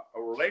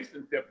a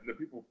relationship that the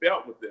people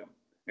felt with them.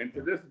 And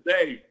to this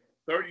day,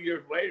 30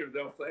 years later,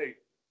 they'll say,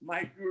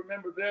 "Mike, you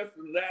remember this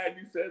and that?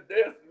 You said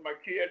this." And my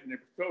kid, and they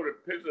showed a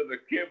picture of the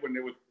kid when they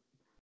was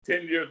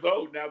 10 years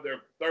old. Now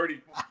they're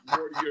 30,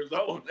 40 years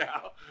old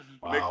now.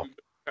 Makes Wow. me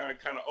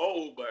kind of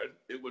old, but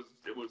it was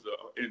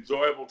an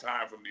enjoyable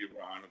time for me,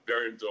 Ron. A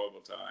very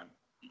enjoyable time.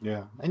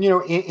 Yeah. And,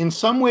 in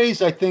some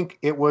ways, I think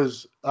it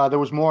was, there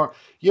was more,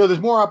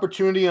 there's more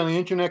opportunity on the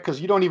internet because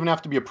you don't even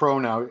have to be a pro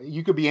now.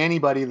 You could be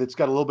anybody that's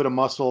got a little bit of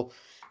muscle.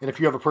 And if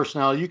you have a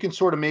personality, you can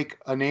sort of make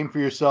a name for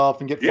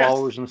yourself and get Yes.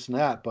 followers and this and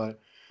that. But,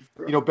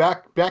 Sure.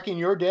 back in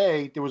your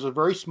day, there was a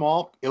very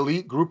small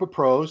elite group of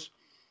pros.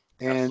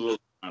 And Absolutely.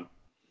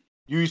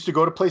 you used to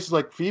go to places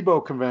like the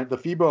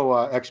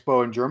FIBO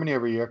Expo in Germany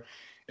every year.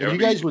 And you Every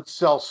guys year. would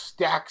sell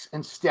stacks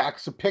and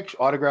stacks of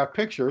autographed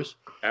pictures.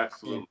 And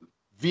Absolutely.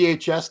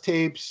 VHS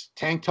tapes,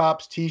 tank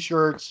tops,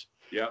 T-shirts.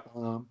 Yep.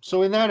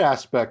 So in that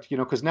aspect,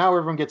 because now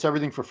everyone gets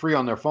everything for free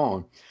on their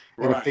phone,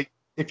 and Right.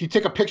 if you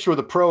take a picture with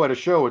a pro at a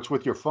show, it's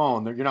with your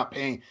phone. You're not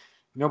paying.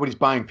 Nobody's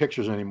buying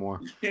pictures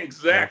anymore.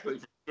 Exactly.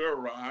 For sure,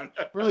 Ron.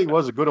 Really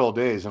was a good old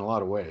days in a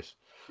lot of ways.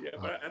 Yeah,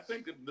 but I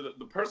think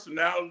the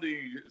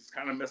personality is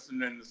kind of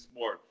missing in the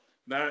sport.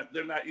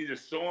 They're not either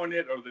showing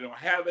it or they don't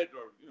have it,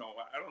 or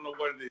I don't know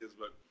what it is,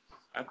 but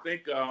I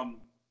think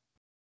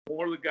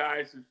more of the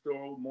guys who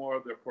show more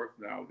of their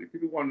personality.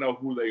 People want to know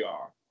who they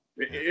are.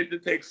 It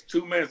just takes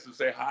 2 minutes to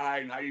say hi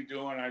and how you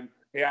doing.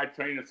 Hey, I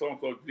train at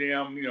so-and-so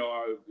gym.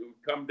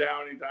 Come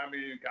down anytime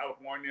in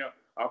California.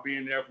 I'll be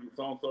in there from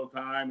so-and-so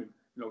time,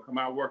 and come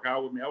out and work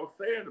out with me. I would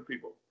say it to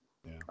people.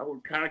 Yeah. I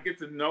would kind of get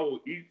to know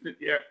each and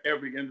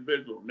every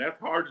individual, and that's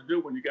hard to do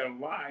when you got a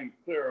line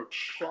clear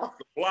across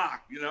the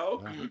block.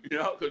 Because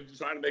you're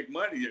trying to make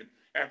money, and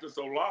after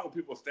so long,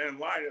 people stand in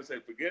line and say,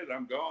 "Forget it,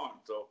 I'm gone."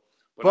 So,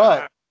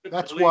 But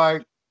that's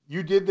why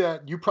you did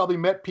that. You probably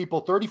met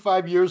people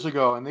 35 years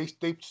ago, and they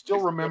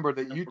still remember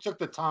that you took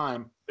the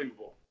time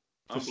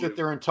to sit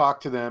there and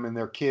talk to them and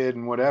their kid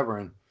and whatever.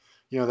 And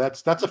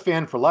that's a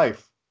fan for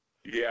life.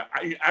 Yeah,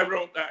 I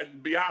don't. To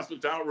be honest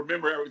with you, I don't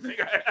remember everything.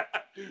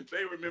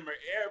 They remember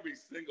every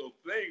single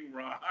thing,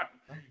 Ron.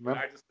 And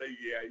I just say,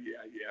 yeah,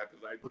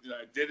 because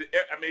I did it.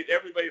 I made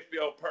everybody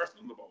feel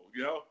personable.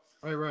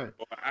 Right.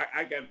 Well,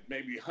 I got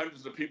maybe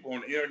hundreds of people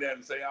on the internet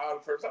and say, "Oh,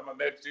 the first time I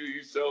met you,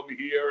 you showed me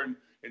here and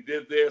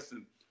did this,"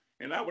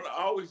 and I would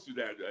always do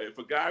that. If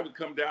a guy would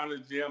come down to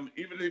the gym,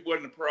 even if he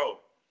wasn't a pro,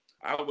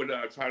 I would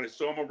try to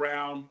show him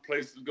around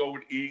places to go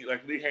and eat,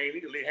 like Lee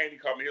Haney. Lee Haney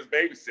called me his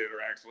babysitter,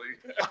 actually.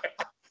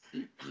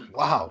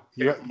 Wow.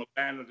 From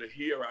Atlanta to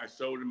here, I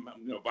showed him,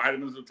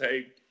 vitamins to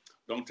take.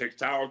 Don't take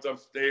towers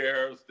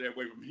upstairs. Stay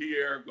away from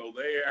here. Go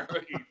there.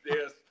 Eat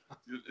this.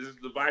 This is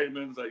the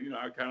vitamins.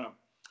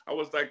 I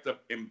was like the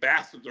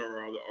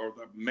ambassador or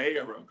the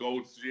mayor of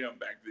Gold's Gym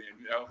back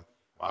then. Wow.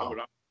 I would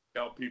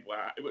tell people.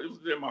 It was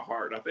in my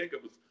heart. I think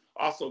it was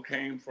also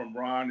came from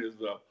Ron is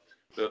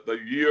the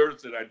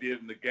years that I did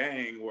in the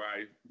gang where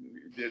I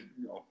did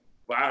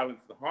violence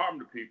and harm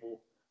to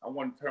people. I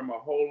wanted to turn my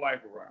whole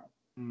life around.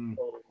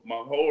 So my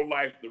whole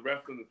life, the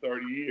rest of the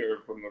 30 years,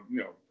 from the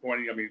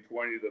 20 to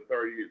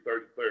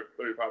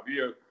 35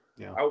 years,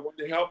 I want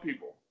to help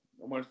people.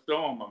 I want to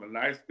show them I'm a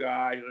nice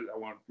guy. I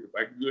want to, if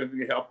I can do anything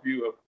to help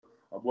you,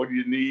 what do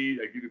you need?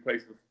 I give you a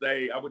place to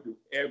stay. I would do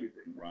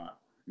everything, Ron.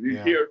 You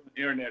hear on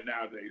the internet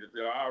nowadays.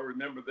 They say, "I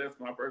remember this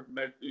when I first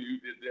met you. You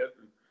did this,"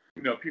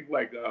 and people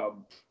like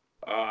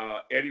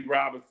Eddie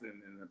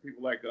Robinson and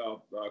people like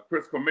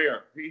Chris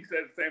Cormier. He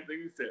said the same thing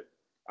you said.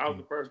 I was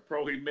the first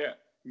pro he met.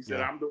 He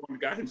said, "I'm the one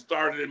that got him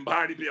started in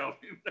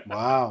bodybuilding."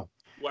 Wow.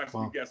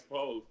 Watching me guest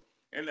pose.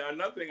 And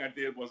another thing I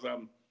did was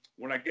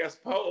when I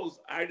guest posed,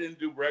 I didn't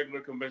do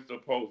regular conventional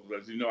poses.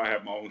 As you know, I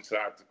have my own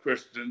side to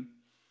Christian.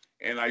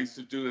 And I used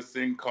to do this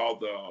thing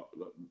called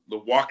the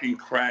walking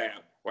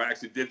crab, where I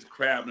actually did the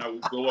crab and I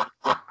would go up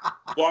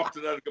and walk to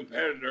another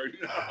competitor,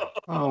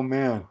 Oh,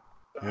 man.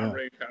 The high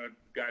range kind of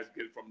guys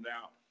get it from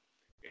now.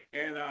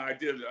 And I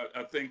did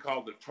a thing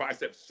called the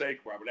tricep shake,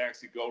 where I would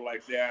actually go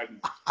like that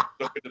and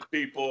look at the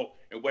people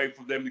and wait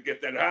for them to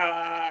get that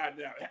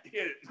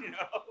hit it,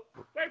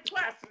 like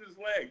plaster his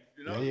legs.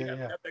 You gotta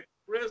have that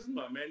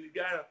charisma, man. You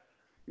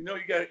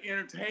gotta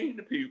entertain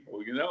the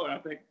people. And I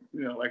think,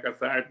 like I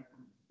said,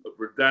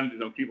 redundant.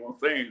 Don't keep on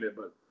saying that,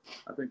 but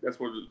I think that's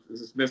what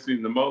is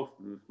missing the most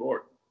in the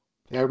sport.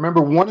 Yeah, I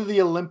remember one of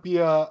the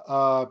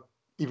Olympia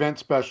event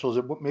specials.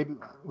 Maybe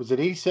was it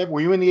 87?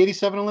 Were you in the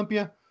 87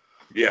 Olympia?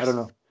 Yes. I don't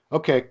know.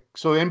 Okay,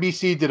 so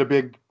NBC did a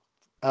big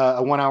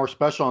a 1 hour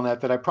special on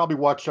that I probably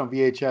watched on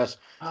VHS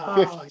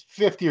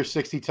 50 or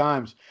 60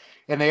 times.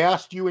 And they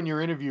asked you in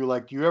your interview,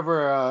 like, do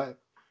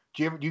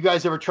you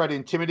guys ever try to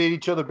intimidate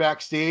each other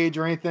backstage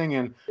or anything?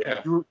 And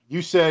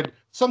you said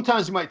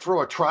sometimes you might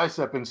throw a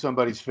tricep in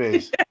somebody's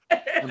face.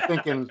 I'm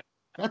thinking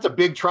that's a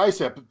big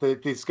tricep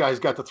that this guy's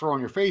got to throw in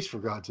your face, for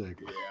God's sake.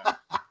 Yeah.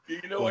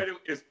 You know what?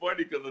 It's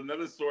funny because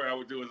another story I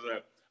would do is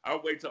I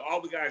would wait till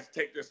all the guys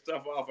take their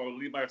stuff off. I would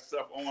leave my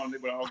stuff on. They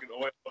would all get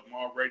oil up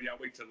already. I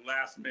wait till the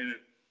last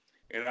minute,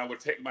 and I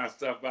would take my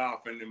stuff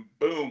off, and then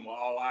boom,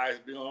 all eyes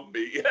be on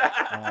me.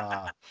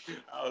 I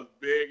was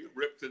big,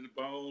 ripped to the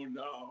bone.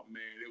 Oh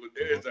man, it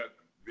was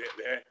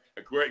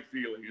a great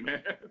feeling,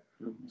 man.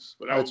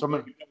 But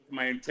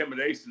my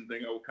intimidation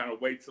thing. I would kind of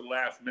wait till the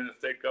last minute,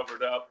 stay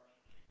covered up.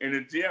 In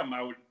the gym,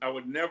 I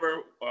would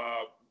never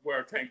wear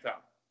a tank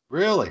top.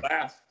 Really?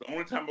 The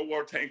only time I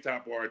wore a tank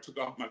top or I took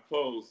off my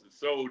clothes and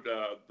showed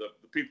the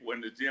people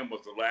in the gym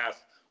was the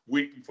last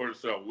week before the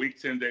show,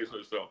 10 days before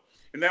the show.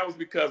 And that was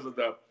because of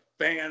the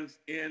fans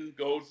in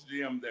Gold's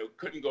Gym that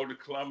couldn't go to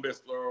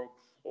Columbus or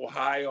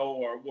Ohio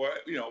or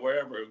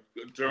wherever,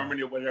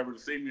 Germany or whatever, to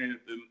see me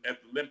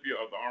at the Olympia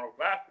or the Arnold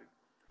Classic.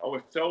 I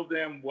would show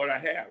them what I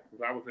had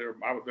because I was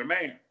their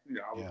man.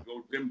 I was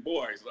go them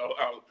boys. So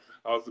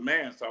I was the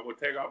man. So I would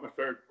take off my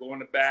shirt, go in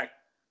the back,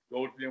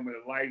 go to them when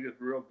the light is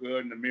real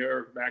good and the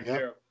mirror back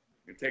there,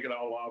 and take it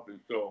all off and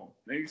show.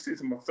 Then you see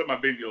some of my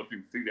videos, you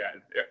can see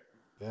that there.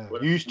 Yeah.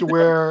 But you used to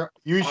wear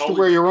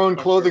your own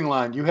clothing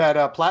line. You had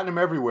Platinum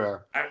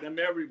Everywhere. Platinum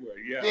Everywhere,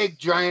 yeah. Big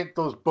giant,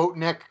 those boat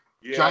neck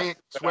giant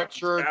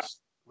sweatshirts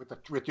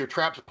with your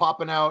traps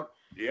popping out.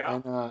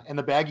 Yeah. And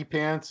the baggy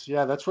pants.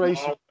 Yeah, that's what I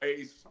used to.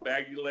 Waist,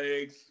 baggy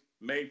legs,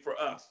 made for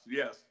us.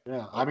 Yes.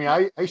 Yeah. I mean,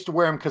 I used to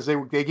wear them because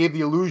they gave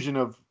the illusion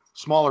of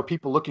smaller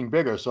people looking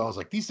bigger. So I was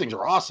like, these things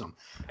are awesome.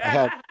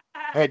 I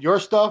had your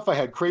stuff. I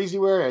had Crazy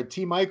Wear. I had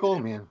T. Michael.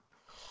 Man,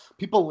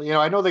 people,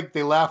 I know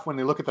they laugh when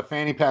they look at the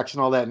fanny packs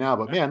and all that now,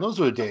 but man, those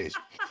were the days.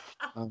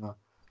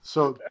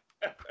 So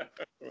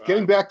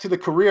getting back to the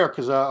career,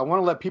 because I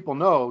want to let people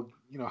know,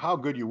 how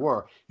good you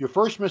were. Your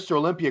first Mr.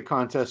 Olympia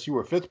contest, you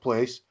were 5th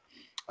place.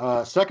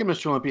 Second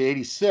Mr. Olympia,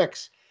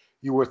 86,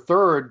 you were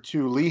 3rd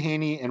to Lee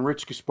Haney and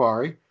Rich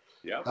Gaspari.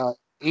 Yeah.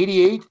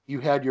 88, you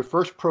had your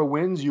first pro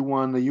wins. You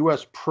won the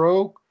U.S.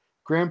 Pro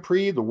Grand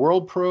Prix, the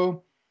World Pro.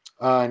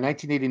 In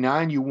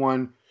 1989, you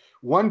won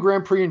 1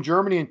 Grand Prix in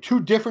Germany and 2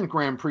 different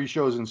Grand Prix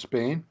shows in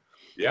Spain.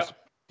 Yeah.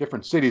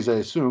 Different cities, I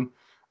assume.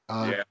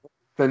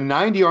 The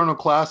 90 Arnold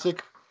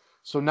Classic.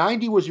 So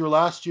 90 was your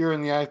last year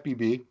in the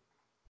IFBB.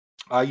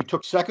 You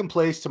took 2nd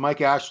place to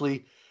Mike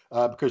Ashley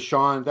because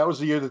Sean, that was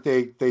the year that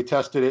they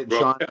tested it.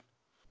 And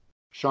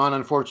Sean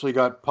unfortunately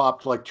got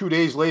popped like 2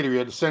 days later. You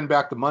had to send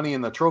back the money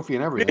and the trophy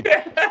and everything.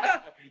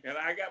 And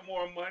I got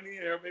more money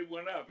and everybody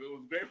went up. It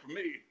was great for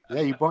me.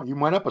 Yeah, you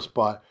went up a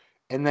spot.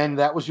 And then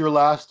that was your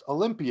last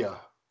Olympia,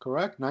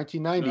 correct?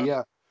 1990,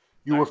 yeah.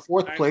 You were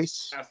 4th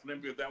place. Last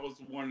Olympia, that was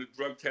the one that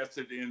drug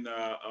tested in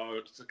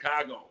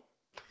Chicago.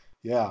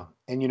 Yeah,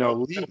 and Lee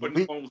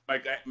was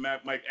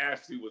Mike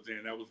Ashley was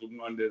in. That was the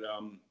one that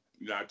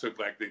I took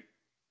like the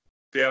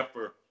 5th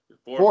or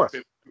 4th.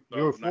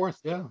 You were 4th,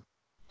 yeah.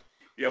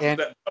 Yeah, and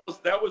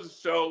that was a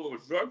show. It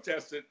was drug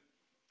tested.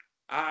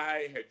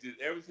 I did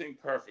everything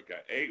perfect.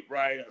 I ate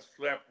right. I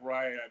slept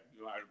right.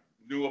 I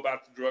knew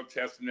about the drug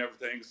test and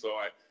everything. So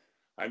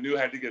I knew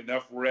I had to get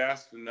enough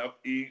rest, enough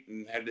eat,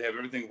 and had to have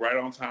everything right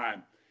on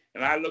time.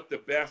 And I looked the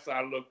best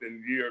I looked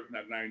in years in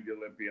that 90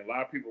 Olympia. A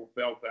lot of people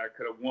felt that I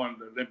could have won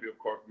the Olympia, of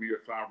course, me or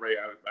Sean Ray,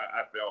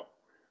 I felt.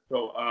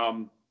 So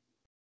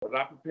but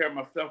I prepared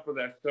myself for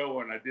that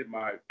show, and I did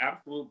my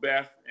absolute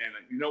best. And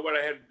you know what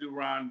I had to do,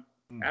 Ron?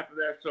 After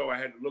that show, I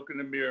had to look in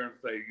the mirror and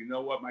say, you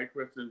know what, Mike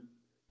Christian,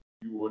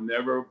 you will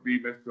never be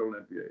Mr.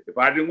 Olympia. If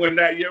I didn't win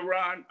that year,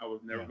 Ron, I was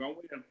never going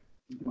to win.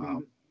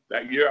 Wow.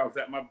 That year, I was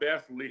at my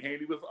best. Lee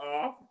Haney was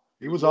off.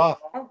 He was off.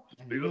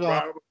 He was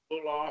a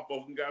little off.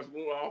 Both of them guys were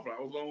a little off. I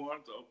was on one.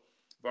 So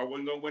if I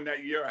wasn't going to win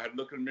that year, I had to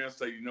look in the mirror and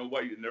say, you know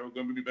what, you're never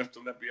going to be Mr.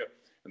 Olympia.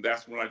 And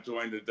that's when I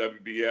joined the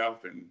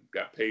WBF and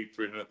got paid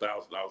 $300,000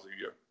 a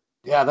year.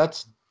 Yeah,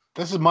 this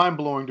is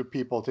mind-blowing to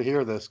people to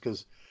hear this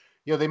because,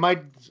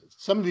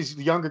 some of these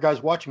younger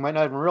guys watching might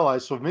not even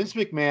realize. So Vince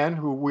McMahon,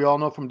 who we all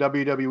know from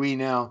WWE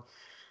now,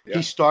 he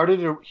decided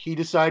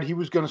he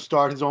was going to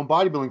start his own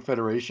bodybuilding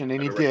federation,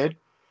 and he did.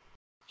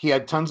 He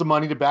had tons of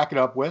money to back it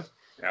up with.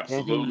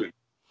 Absolutely. And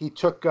he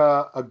took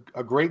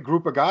a great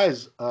group of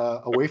guys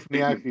away from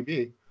the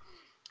IFBB,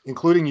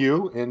 including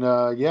you. And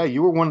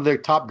you were one of the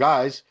top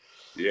guys.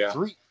 Yeah.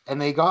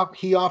 and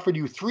he offered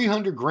you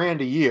 300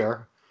 grand a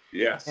year,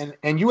 Yes.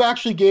 and you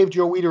actually gave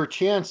Joe Weider a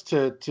chance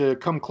to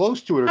come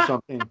close to it or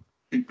something,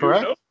 You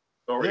correct? know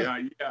the story,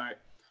 Yeah. huh?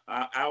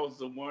 Yeah. I was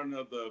the one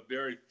of the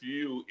very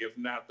few, if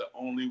not the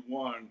only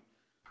one,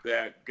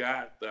 that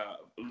got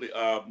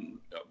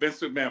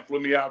Vince McMahon flew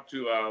me out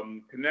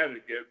to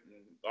Connecticut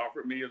and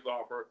offered me his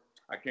offer.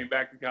 I came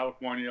back to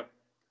California.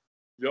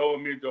 Joe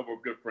and me and Joe were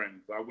good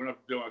friends. So I went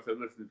up to Joe and I said,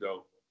 "Listen,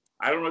 Joe,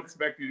 I don't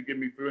expect you to give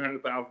me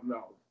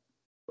 $300,000,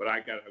 but I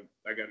got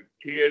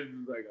kids,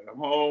 I got a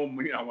home.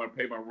 I want to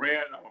pay my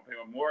rent, I want to pay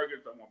my mortgage,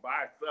 I want to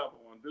buy stuff,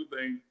 I want to do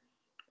things,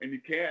 and you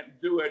can't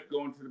do it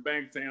going to the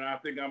bank saying I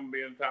think I'm gonna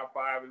be in the top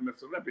 5 in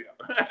Miss Olympia,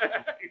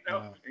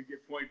 and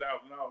get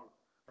 $20,000.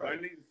 So I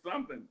need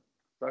something.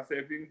 So I said,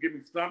 if you can give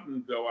me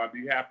something, Joe, I'd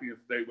be happy and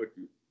stay with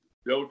you."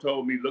 Joe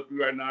told me, looked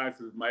me right in the eye and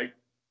says, "Mike,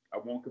 I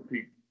won't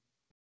compete."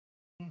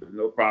 There's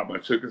no problem.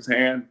 I shook his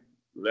hand,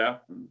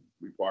 left, and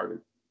we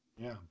parted.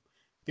 Yeah.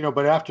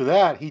 But after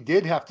that, he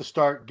did have to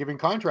start giving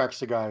contracts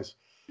to guys.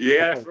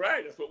 Yeah, that's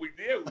right. That's what we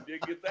did. We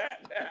did get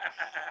that.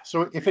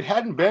 So if it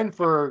hadn't been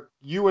for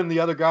you and the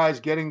other guys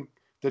getting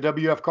the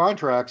WF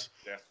contracts,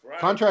 that's right.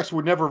 Contracts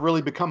would never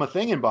really become a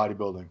thing in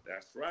bodybuilding.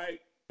 That's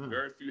right.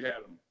 Very few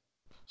had them.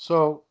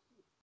 So,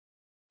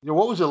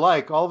 what was it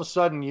like? All of a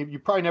sudden, you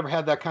probably never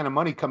had that kind of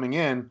money coming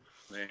in.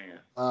 Man.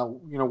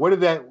 What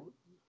did that?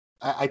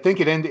 I think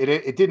it ended.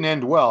 It didn't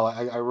end well.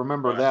 I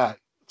remember that.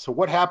 So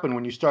what happened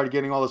when you started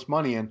getting all this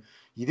money and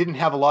you didn't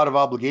have a lot of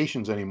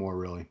obligations anymore,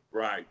 really?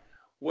 Right.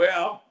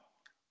 Well,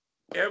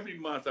 every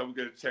month I would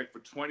get a check for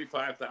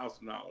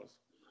 $25,000.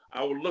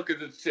 I would look at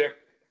the check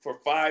for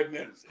 5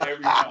 minutes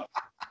every month.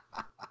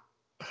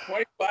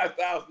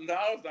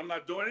 $25,000. I'm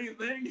not doing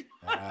anything.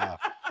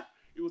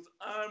 It was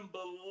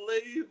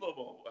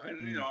unbelievable.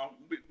 And,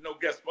 no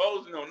guest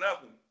pose,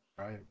 nothing.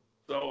 Right.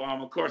 So,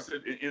 of course,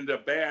 it ended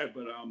up bad,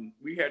 but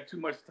we had too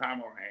much time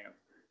on our hands.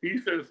 He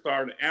should have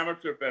started an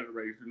amateur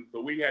federation,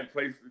 so we had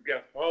places to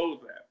guest pose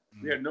at.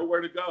 We had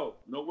nowhere to go,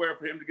 nowhere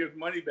for him to get his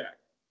money back.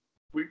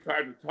 We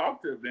tried to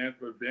talk to Vince,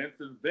 but Vince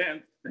is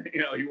Vince.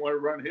 He wanted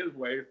to run his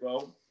way,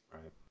 so,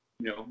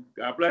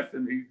 God bless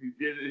him. He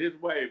did it his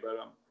way, but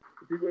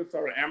if he would have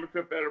started an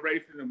amateur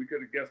federation and we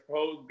could have guest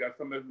posed, got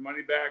some of his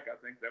money back, I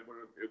think it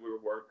would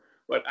have worked.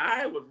 But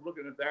I was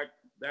looking at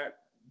that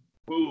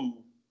move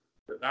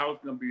that I was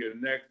going to be a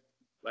next,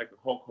 like a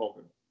Hulk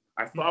Hogan.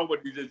 I saw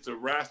what he did to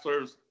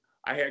wrestlers.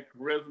 I had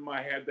charisma.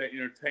 I had that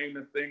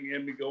entertainment thing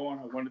in me going.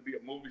 I wanted to be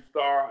a movie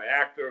star, an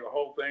actor, the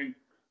whole thing.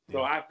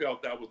 So I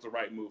felt that was the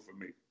right move for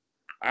me.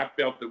 I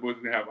felt that we were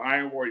going to have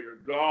Iron Warrior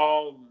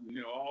dolls,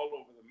 all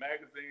over the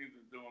magazines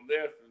and doing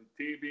this and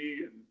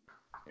TV and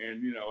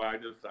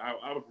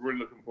I was really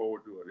looking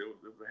forward to it. It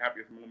was the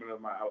happiest moment of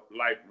my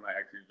life when I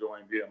actually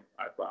joined him,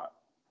 I thought.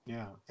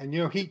 Yeah. And,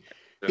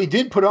 he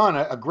did put on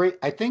a great,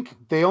 I think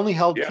they only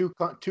held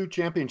two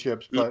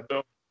championships, but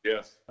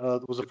yes.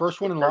 Was the first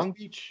one in Long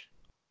Beach?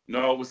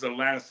 No, it was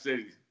Atlantic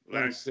City.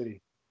 Atlantic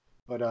City.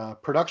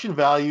 But production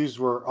values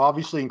were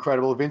obviously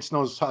incredible. Vince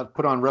knows how to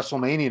put on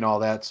WrestleMania and all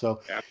that.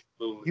 So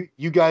absolutely.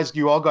 You guys,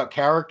 you all got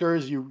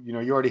characters. You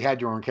already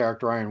had your own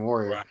character, Iron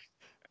Warrior. Right.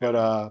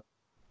 But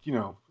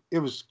it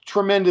was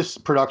tremendous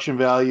production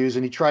values,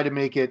 and he tried to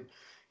make it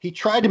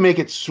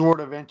sort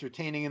of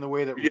entertaining in the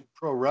way that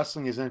pro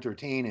wrestling is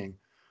entertaining.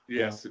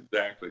 Yes,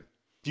 exactly.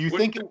 Do you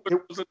think it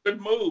was a good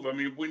move? I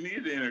mean, we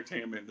needed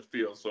entertainment in the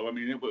field, so I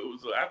mean, I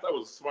thought it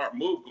was a smart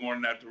move going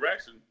in that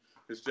direction.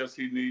 It's just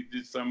he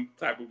needed some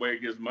type of way to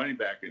get his money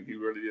back, and he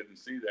really didn't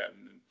see that.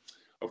 And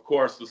of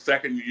course, the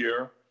second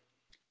year,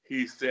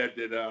 he said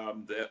that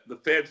the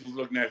feds was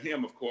looking at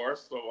him, of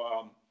course,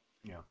 so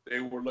they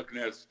were looking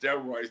at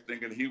steroids,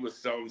 thinking he was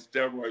selling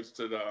steroids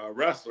to the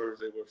wrestlers.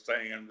 They were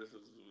saying this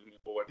is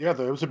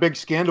there was a big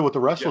scandal with the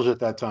wrestlers at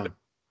that time.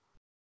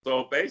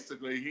 So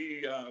basically,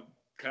 he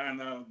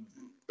kind of,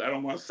 I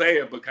don't want to say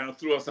it, but kind of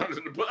threw us under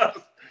the bus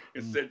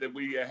and said that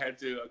we had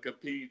to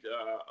compete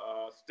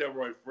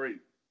steroid free.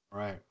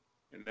 Right.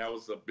 And that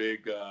was a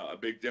big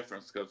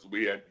difference because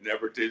we had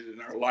never did it in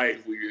our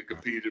life. We had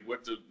competed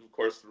with of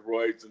course,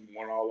 steroids and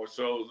won all our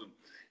shows. And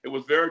it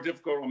was very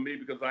difficult on me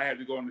because I had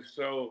to go on the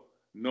show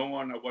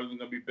knowing I wasn't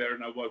going to be better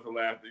than I was the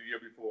year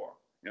before.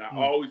 And I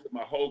always,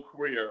 my whole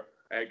career,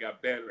 I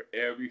got better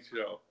every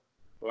show.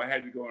 So I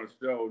had to go on a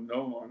show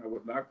knowing I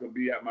was not going to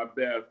be at my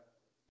best.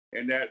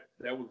 And that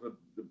was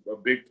a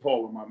big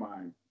toll on my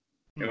mind.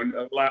 And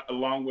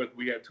along with,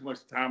 we had too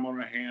much time on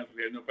our hands.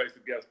 We had no place to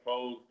guest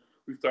pose.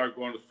 We started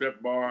going to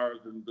strip bars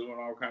and doing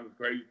all kinds of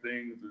crazy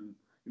things. And,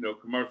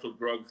 commercial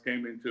drugs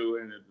came into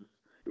it. And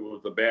it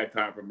was a bad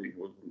time for me. It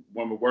was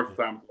one of the worst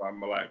times of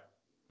my life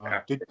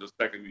after the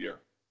second year.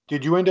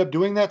 Did you end up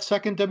doing that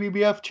second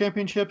WBF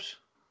championships?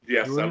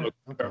 Yes, I looked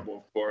terrible,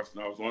 of course,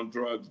 and I was on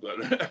drugs, but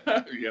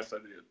yes, I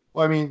did.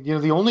 Well, I mean,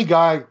 the only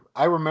guy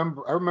I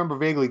remember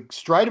vaguely,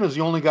 Stridham is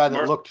the only guy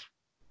that looked.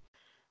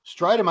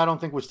 Stridham, I don't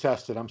think was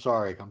tested. I'm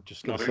sorry, I'm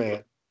just gonna say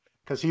it,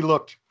 because he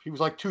was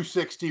like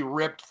 260,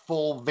 ripped,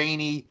 full,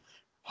 veiny,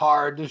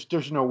 hard.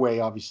 There's no way,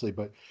 obviously,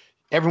 but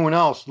everyone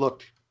else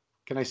looked.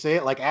 Can I say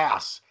it, like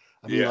ass?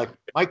 I mean, like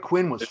Mike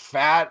Quinn was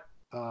fat.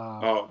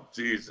 Oh,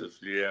 Jesus,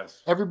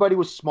 yes. Everybody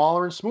was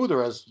smaller and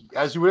smoother,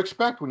 as you would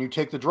expect when you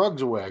take the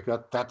drugs away. Yeah.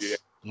 That's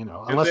you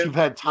know, And unless then you've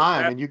had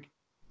time and you.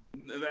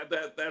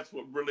 that's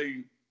what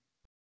really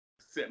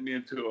sent me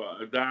into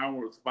a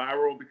downward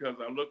spiral, because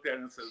I looked at it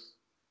and said,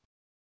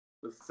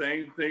 the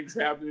same thing's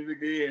happening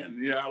again.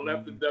 You know, I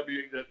left the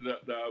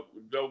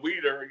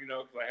Weeder, you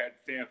know, because I had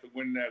a chance to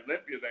win that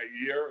Olympia that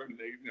year, and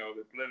they, you know,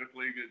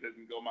 politically it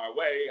didn't go my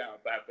way,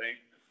 I think.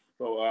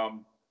 So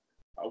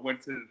I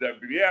went to the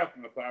WBF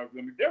and I thought it was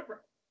going to be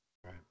different.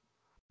 Right.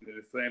 And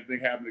the same thing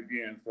happened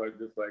again. So I was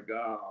just like,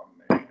 oh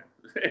man.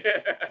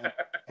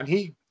 And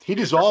he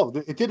dissolved.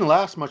 It didn't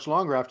last much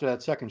longer after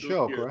that second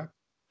show, correct?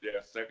 Yeah,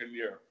 second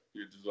year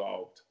he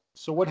dissolved.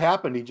 So what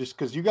happened? He just,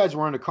 because you guys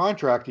were under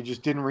contract, he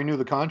just didn't renew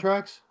the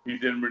contracts? He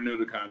didn't renew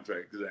the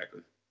contract,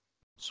 exactly.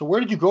 So where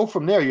did you go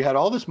from there? You had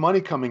all this money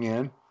coming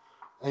in,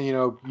 and you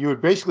know you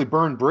had basically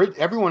burned bridge.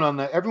 Everyone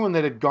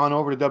that had gone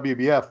over to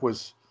WBF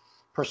was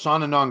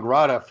persona non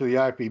grata after the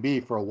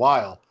IFBB for a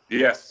while.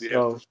 Yes.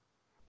 So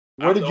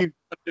where did you?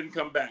 Didn't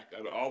come back.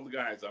 Out of all the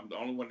guys, I'm the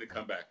only one to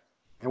come back.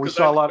 And we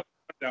saw a lot.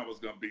 That was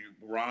going to be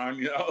Ron,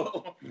 you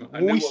know.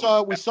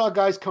 Well, we saw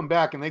guys come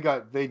back, and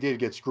they did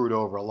get screwed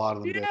over. A lot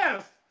of them did.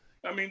 Yes.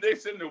 I mean, they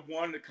shouldn't have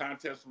won the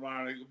contest,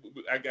 Ron.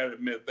 I got to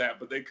admit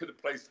that, but they could have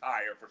placed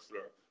higher for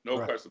sure.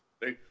 No question.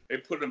 They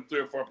put them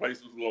 3 or 4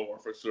 places lower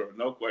for sure.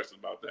 No question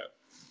about that.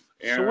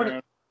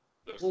 And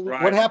so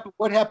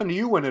what happened to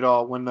you when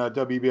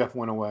WBF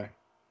went away?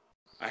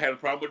 I had a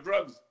problem with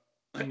drugs.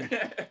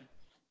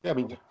 Yeah, I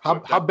mean,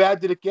 how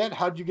bad did it get?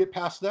 How did you get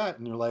past that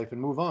in your life and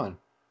move on?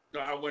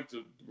 I went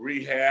to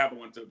rehab. I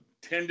went to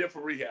 10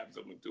 different rehabs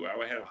I went through.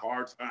 I had a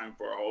hard time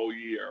for a whole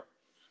year.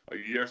 A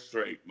year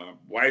straight. My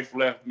wife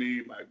left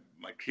me.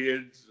 My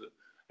kids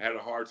had a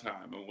hard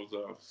time. It was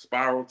a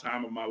spiral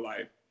time of my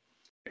life.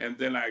 And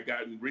then I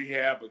got in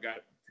rehab. I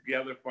got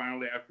together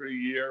finally after a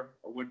year.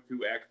 I went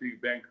to actually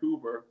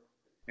Vancouver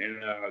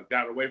and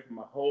got away from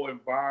my whole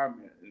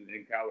environment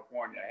in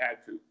California. I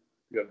had to,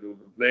 because it was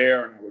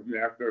there. And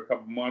after a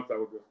couple months, I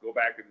would just go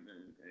back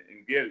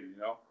and get it, you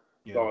know.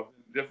 Yeah. So I was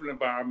in a different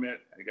environment.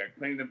 I got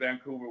clean in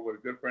Vancouver with a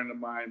good friend of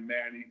mine,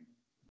 Manny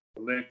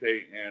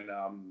Valente,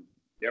 and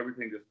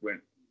everything just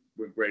went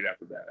great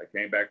after that. I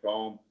came back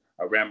home.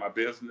 I ran my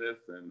business,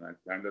 and I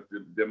kind of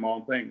did my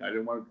own thing. I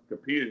didn't want to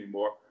compete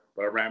anymore,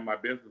 but I ran my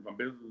business. My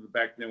business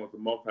back then was a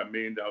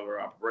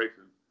multi-million-dollar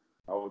operation.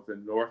 I was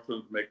in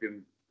Nordstrom's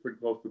making pretty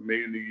close to $1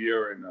 million a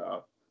year, and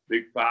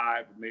Big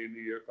Five $1 million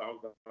a year. So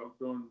I was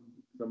doing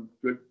some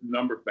good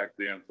numbers back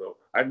then. So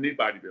I didn't need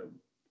bodybuilding.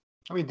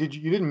 I mean,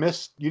 you didn't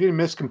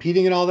miss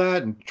competing and all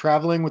that, and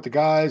traveling with the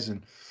guys,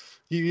 and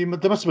there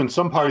must have been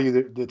some part of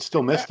you that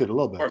still missed it a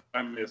little bit. Of course,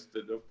 I missed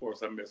it. Of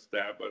course, I missed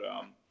that.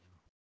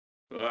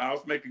 But I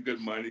was making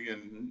good money,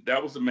 and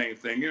that was the main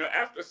thing. You know,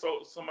 after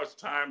so much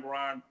time,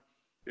 Ron,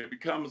 it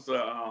becomes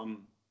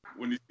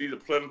when you see the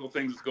political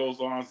things that goes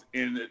on,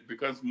 and it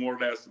becomes more or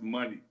less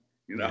money.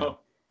 You know,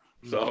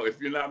 so if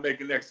you're not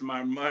making X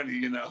amount of money,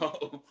 you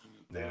know,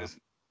 then it's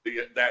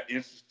that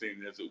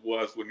interesting as it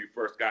was when you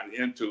first got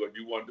into it.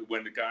 You wanted to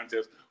win the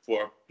contest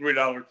for a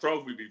 $3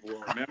 trophy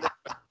before, remember?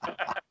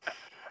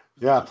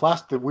 Yeah,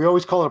 plastic. We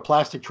always call it a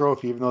plastic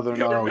trophy, even though they're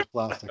not always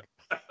plastic.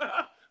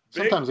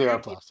 Sometimes they are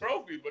plastic.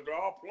 Trophies, but they're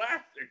all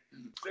plastic.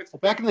 Well,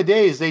 back in the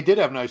days, they did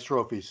have nice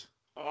trophies.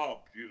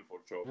 Oh, beautiful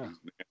trophies,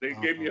 man. They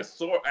gave me a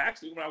sword.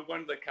 Actually, when I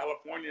won the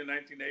California in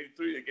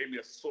 1983, they gave me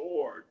a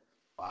sword.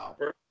 Wow.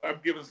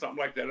 I've given something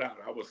like that out.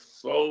 I was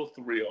so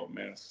thrilled,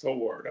 man. A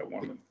sword. I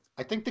won them.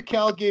 I think the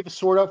Cal gave a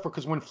sword out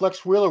because when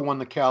Flex Wheeler won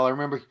the Cal, I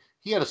remember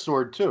he had a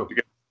sword too.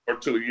 Or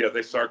two, yeah.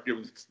 They start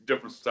giving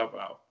different stuff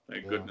out.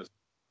 Thank goodness,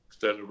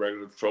 instead of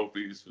regular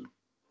trophies.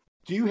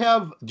 Do you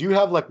have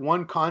like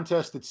one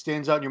contest that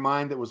stands out in your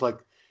mind that was like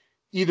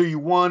either you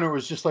won or it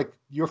was just like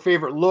your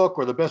favorite look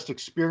or the best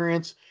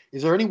experience?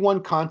 Is there any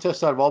one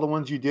contest out of all the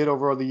ones you did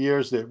over all the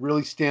years that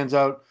really stands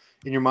out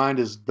in your mind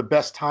as the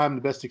best time,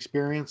 the best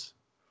experience?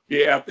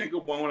 Yeah, I think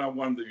of one when I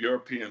won the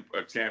European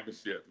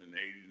Championship in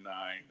 '89.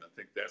 I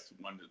think that's the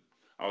one that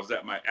I was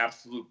at my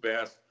absolute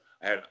best.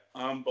 I had an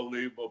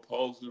unbelievable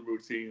posing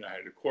routine. I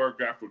had a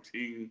choreographed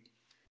routine,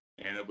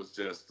 and it was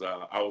just,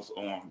 I was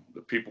on.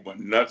 The people went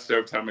nuts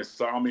every time they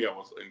saw me. I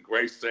was in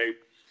great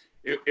shape.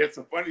 It's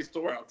a funny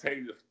story. I'll tell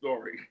you the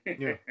story.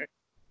 Yeah.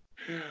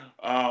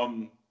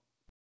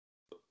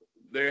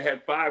 They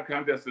had 5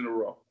 contests in a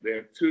row. They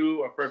had 2.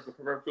 The first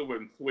 2 were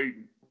in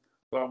Sweden.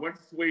 So I went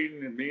to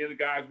Sweden, and me and the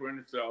guys were in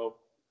the show.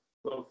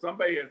 So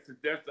somebody had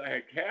suggested I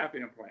had calf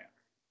implants.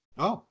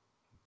 Oh.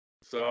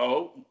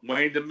 So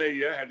Wayne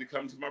DeMilla had to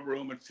come to my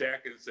room and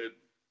check and said,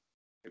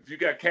 if you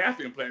got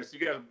calf implants, you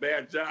got a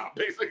bad job,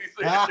 basically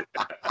said.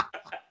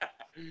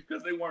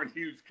 Because they weren't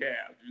huge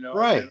calves, you know?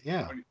 Right,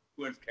 yeah.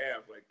 20-inch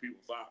calves like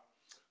people thought.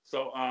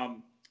 So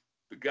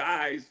the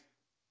guys,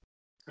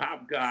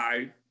 top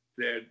guys,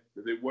 said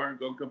that they weren't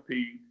going to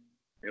compete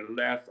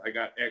unless I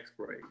got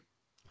x-rayed.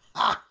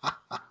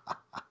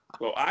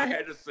 So I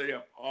had to stay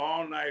up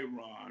all night,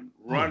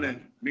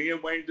 running. Me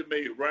and Wayne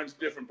DeMille runs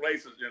different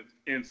places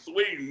in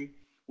Sweden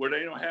where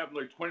they don't have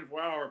like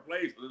 24-hour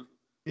places.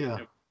 Yeah.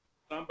 And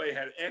somebody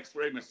had an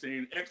X-ray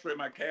machine, X-ray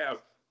my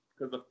calves,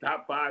 because the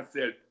top 5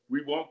 said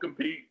we won't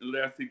compete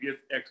unless he gets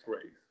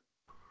X-rays.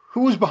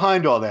 Who was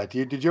behind all that?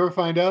 Did you ever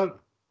find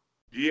out?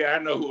 Yeah, I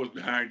know who was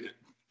behind it.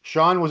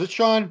 Sean, was it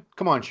Sean?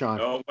 Come on, Sean.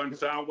 No,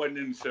 Sean wasn't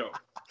in the show.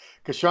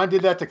 Because Sean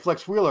did that to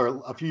Flex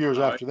Wheeler a few years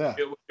after that.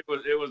 It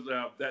was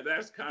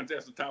that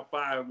contest. The top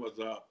 5 was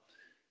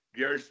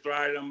Gary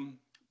Stridham,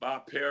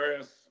 Bob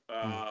Paris.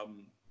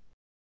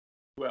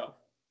 Well,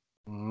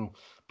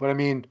 but I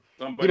mean,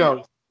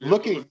 else.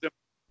 looking,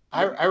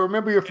 I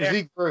remember your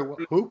physique very well.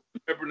 Who?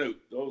 Never knew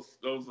those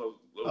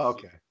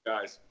okay.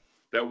 guys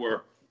that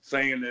were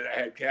saying that I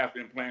had calf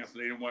implants and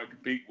they didn't want to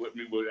compete with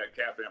me with that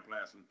calf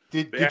implants. And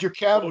did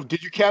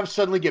your calves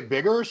suddenly get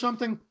bigger or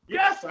something?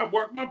 Yes, I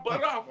worked my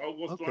butt off. I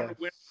was trying to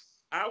win.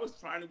 I was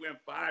trying to win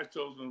 5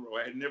 shows in a row.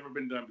 I had never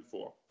been done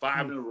before.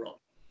 5 in a row.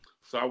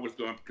 So I was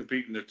going to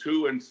compete in the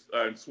 2 in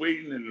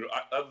Sweden, and the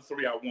other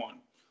 3 I won.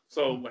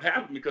 So what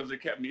happened, because they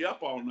kept me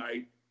up all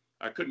night,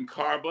 I couldn't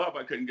carb up.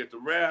 I couldn't get the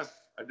rest.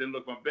 I didn't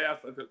look my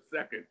best. I took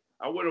second.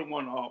 I would have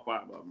won all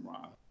 5 of them,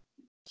 Ron.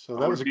 So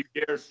that was Gary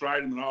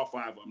Stridham in all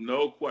 5 of them.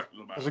 No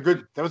question about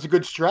it. That was a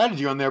good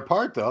strategy on their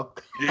part, though.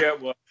 Yeah,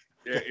 well,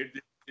 yeah, it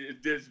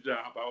did its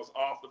job. I was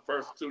off the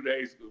first 2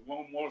 days.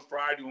 One was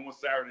Friday, one was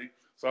Saturday.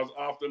 So I was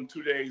off them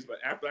 2 days. But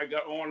after I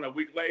got on a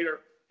week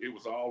later, it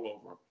was all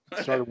over.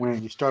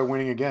 You started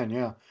winning again,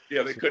 yeah.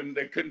 Yeah, they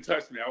couldn't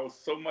touch me. I was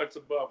so much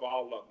above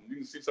all of them. You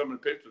can see some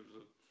of the pictures.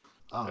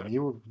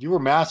 You were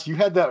massive. You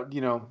had that,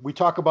 we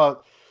talk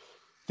about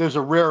there's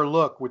a rare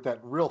look with that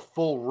real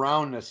full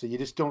roundness that you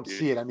just don't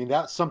see it. I mean,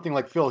 that's something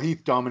like Phil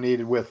Heath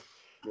dominated with.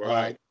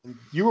 Right.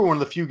 You were one of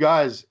the few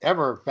guys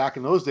ever back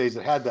in those days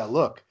that had that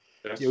look.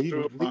 That's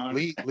true.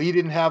 Lee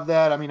didn't have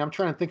that. I mean, I'm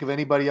trying to think of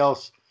anybody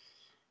else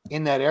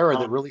in that era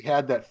that really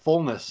had that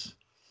fullness.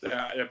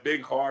 That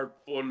big, hard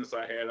fullness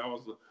I had. I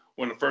was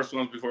one of the first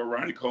ones before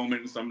Ronnie Coleman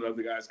and some of the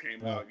other guys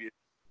came out. Yeah.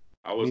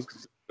 I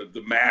was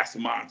the mass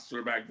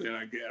monster back then,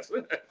 I guess.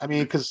 I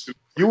mean, because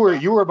you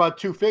were about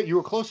 250. You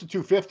were close to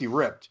 250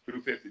 ripped.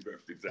 250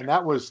 ripped, exactly. And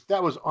that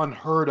was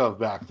unheard of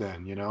back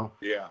then,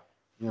 Yeah.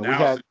 We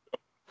had.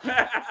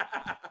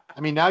 I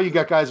mean, now you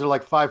got guys that are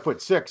like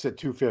 5'6" at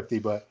 250,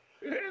 but.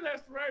 Yeah,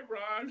 that's right,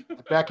 Ron.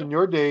 Back in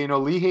your day,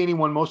 Lee Haney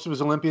won most of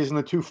his Olympias in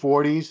the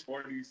 240s.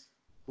 40s.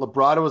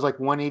 Labrada was like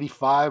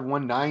 185,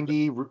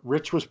 190.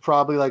 Rich was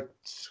probably like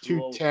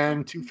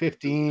 210,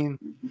 215.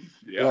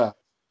 Yeah.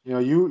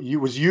 You.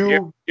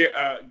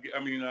 Yeah,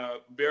 I mean,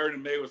 Barrett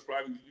and May was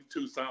probably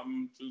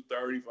 2-something,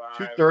 235.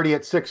 230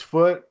 at 6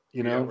 foot,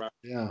 Yeah, right.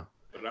 Yeah.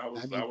 But I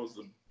was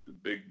the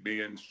big,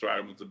 being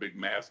Stridham was the big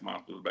mass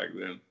monster back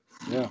then.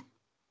 Yeah.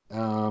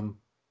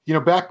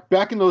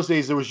 Back in those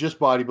days, there was just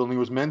bodybuilding. It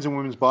was men's and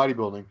women's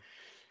bodybuilding.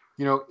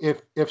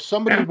 If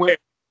somebody went,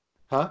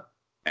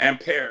 and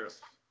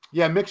pairs.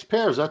 Yeah, mixed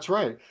pairs. That's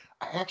right.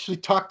 I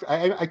actually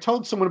I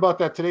told someone about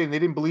that today, and they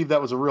didn't believe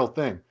that was a real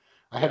thing.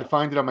 I had to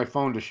find it on my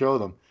phone to show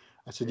them.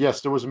 I said,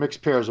 yes, there was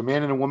mixed pairs. A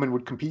man and a woman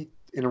would compete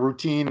in a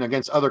routine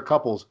against other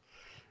couples.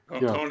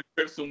 Tony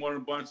Pearson won a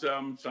bunch of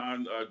them.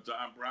 John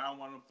Brown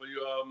won a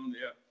few of them.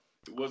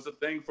 Yeah, it was a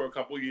thing for a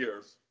couple of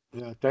years.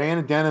 Yeah,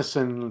 Diana Dennis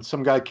and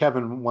some guy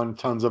Kevin won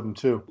tons of them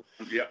too.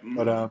 Yeah,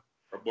 but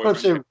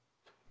let's say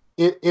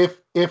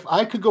if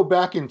I could go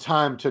back in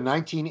time to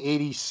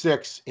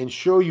 1986 and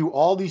show you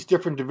all these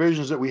different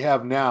divisions that we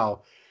have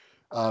now,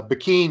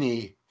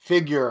 bikini,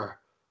 figure,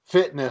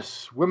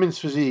 fitness, women's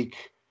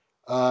physique,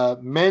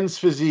 men's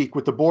physique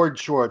with the board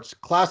shorts,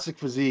 classic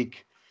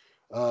physique,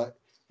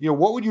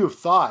 what would you have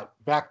thought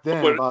back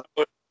then?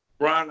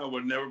 Ron, I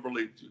would never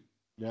believe you.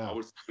 Yeah,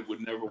 it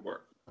would never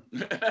work.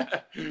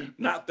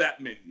 Not that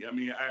many. I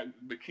mean,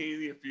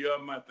 bikini, a few of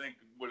them I think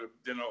would have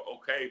done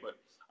okay, but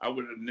I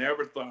would have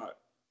never thought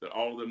that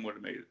all of them would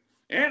have made it.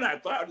 And I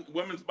thought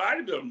women's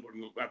bodybuilding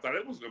I thought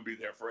it was going to be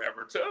there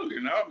forever too. I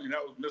mean,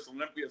 that was Miss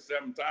Olympia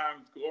 7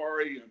 times,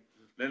 Corey and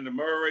Linda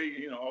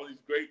Murray. All these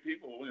great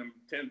people.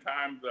 10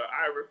 times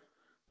Iris.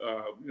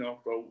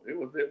 So it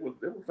was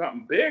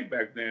something big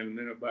back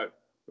then. But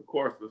of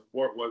course, the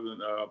sport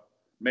wasn't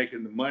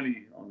making the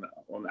money on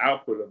the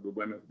output of the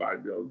women's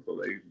bodybuilding,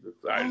 so they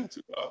decided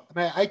to.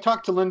 I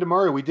talked to Linda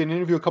Murray. We did an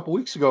interview a couple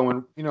weeks ago,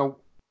 and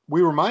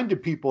we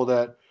reminded people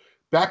that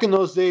back in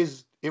those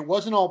days, it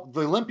wasn't all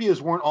the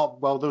Olympias weren't all.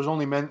 Well, there was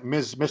only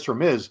Mr.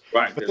 Ms.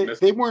 Right, but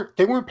they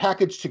weren't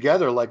packaged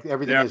together like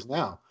everything is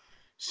now.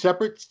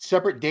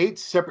 Separate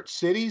dates, separate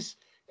cities.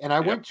 And I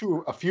went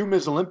to a few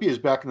Ms. Olympias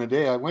back in the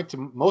day. I went to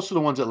most of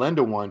the ones that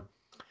Linda won,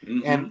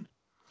 and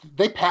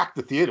they packed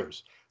the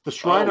theaters. The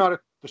Shrine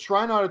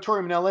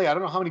Auditorium in LA. I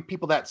don't know how many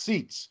people that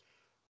seats.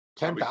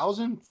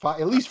 10,000,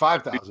 at least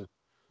 5,000.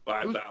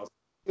 5,000.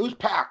 It was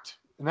packed,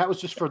 and that was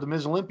just for the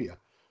Ms. Olympia.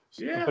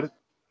 Yeah. But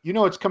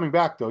it's coming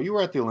back though. You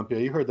were at the Olympia.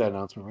 You heard that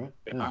announcement, right?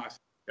 Yeah.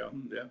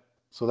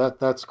 So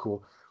that's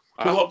cool.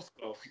 I hope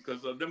so,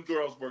 because them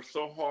girls work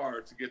so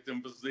hard to get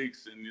them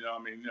physiques, and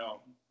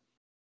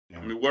Yeah.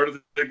 I mean, where do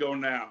they go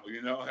now?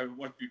 You know,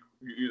 once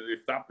they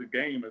stop the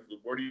game, it's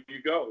where do you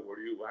go?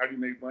 How do you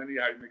make money?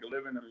 How do you make a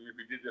living? I mean, if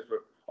you did this for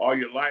all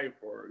your life,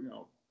 or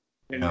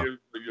 10 years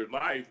of your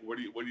life, what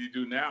do you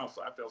do now?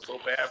 So I felt so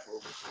bad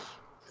for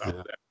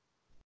that.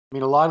 I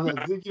mean, a lot of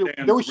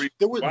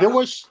there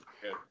was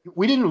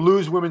we didn't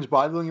lose women's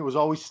bodybuilding. It was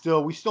always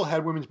we still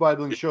had women's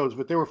bodybuilding shows,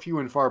 but they were few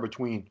and far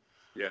between.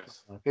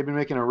 Yes. They've been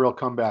making a real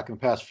comeback in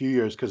the past few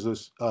years because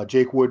this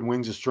Jake Wood,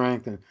 Wings of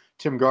Strength, and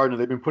Tim Gardner,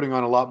 they've been putting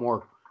on a lot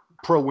more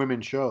pro women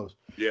shows.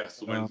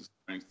 Yes, Wings of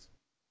Strength.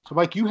 So,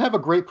 Mike, you have a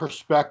great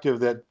perspective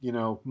that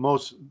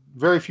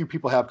very few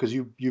people have because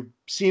you've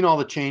seen all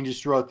the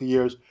changes throughout the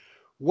years.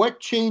 What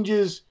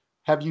changes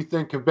have you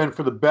think have been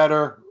for the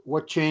better?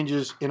 What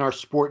changes in our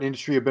sport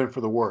industry have been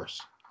for the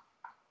worse?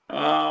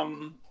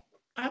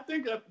 I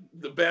think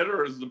the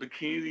better is the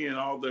bikini and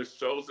all the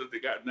shows that they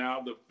got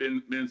now,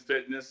 the men's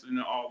fitness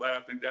and all that.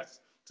 I think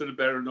that's to the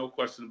better, no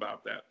question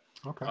about that.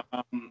 Okay.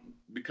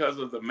 Because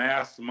of the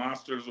mass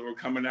monsters that were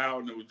coming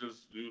out, and it was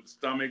just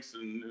stomachs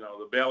and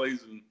the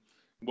bellies and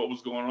what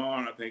was going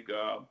on. I think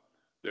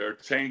they're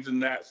changing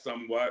that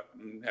somewhat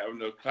and having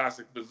the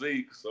classic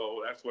physique.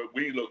 So that's what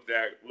we looked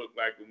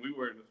like when we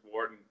were in the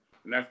sport,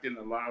 and that's getting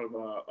a lot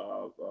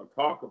of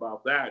talk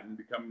about that and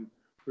becoming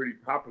pretty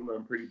popular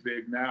and pretty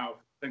big now.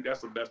 I think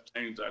that's the best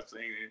change I've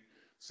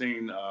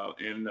seen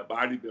in the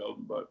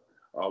bodybuilding. But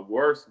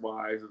worse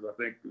wise, I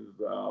think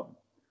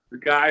the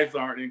guys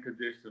aren't in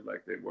condition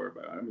like they were.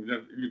 But I mean,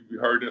 you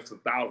heard this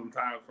 1,000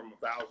 times from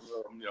 1,000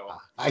 of them.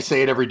 I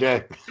say it every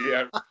day.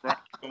 Yeah,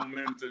 from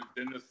men to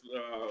Dennis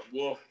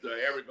Wolf to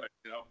everybody.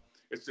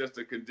 It's just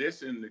a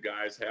condition the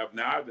guys have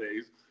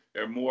nowadays.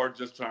 They're more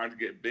just trying to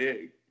get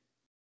big.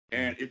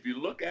 And if you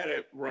look at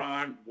it,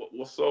 Ron,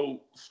 what's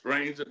so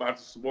strange about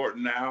the sport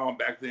now and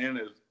back then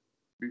is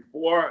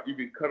before you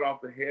can cut off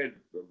the heads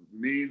of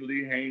me,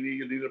 Lee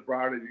Haney, Lee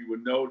Brada, you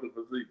would know the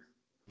physiques.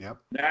 Yep.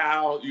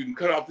 Now you can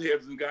cut off the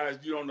heads of guys,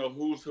 you don't know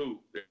who's who.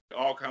 They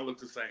all kind of look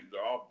the same.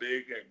 They're all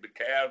big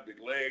calves, big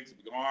legs,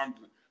 big arms,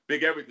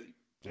 big everything.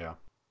 Yeah.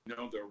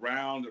 They're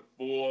round, they're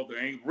full, they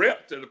ain't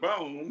ripped to the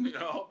bone, but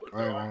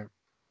they're all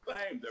the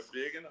same. They're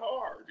big and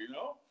hard,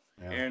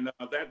 Yeah. And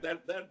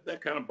that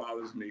kind of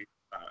bothers me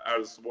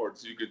out of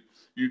sports.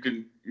 You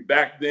can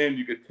back then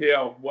you could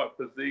tell what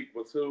physique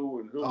was who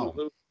and who was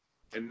who.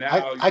 And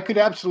now I could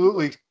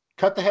absolutely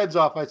cut the heads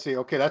off. I'd say,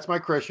 okay, that's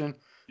Mike Christian.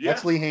 Yes.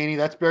 That's Lee Haney.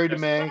 That's Barry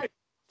DeMay. Right.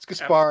 It's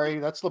Gaspari.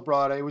 That's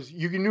Labrada.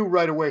 You knew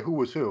right away who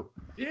was who.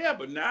 Yeah,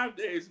 but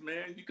nowadays,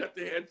 man, you cut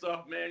the heads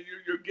off, man.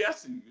 You're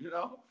guessing.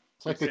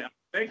 It's like I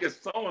think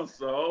it's so and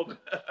so.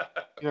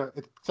 Yeah,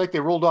 it's like they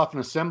rolled off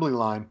an assembly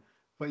line.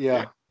 But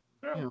yeah.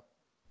 They're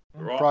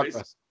all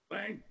progress.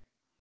 Thing.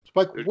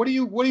 Spike, what are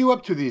you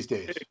up to these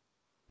days?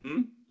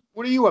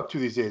 What are you up to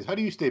these days? How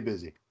do you stay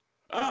busy?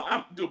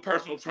 I do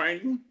personal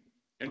training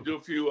and do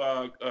a few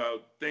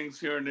things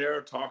here and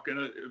there, talking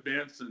at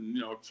events and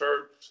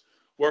church,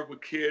 work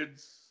with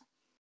kids.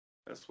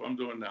 That's what I'm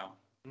doing now.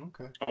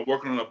 Okay. I'm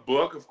working on a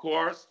book, of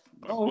course.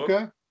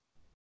 Okay.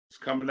 It's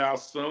coming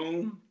out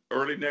soon,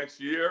 early next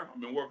year.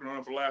 I've been working on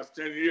it for the last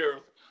 10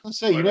 years. Let's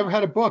say you never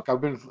had a book.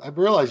 I've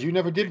realized you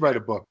never did write a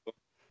book.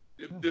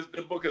 This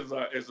book is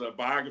a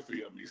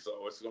biography of me,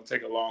 so it's going to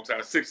take a long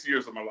time. 6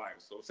 years of my life,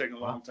 so it's taking a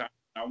long time.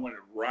 I want it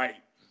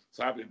right,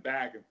 so I've been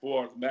back and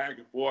forth,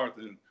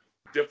 and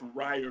different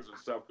writers and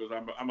stuff because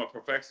I'm a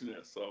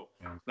perfectionist. So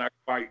it's not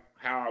quite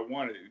how I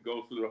want it. It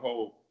goes through the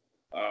whole.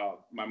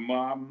 My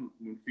mom,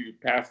 when she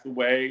passed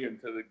away,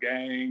 into the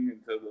gang,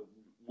 into the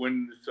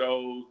winning the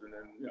shows, and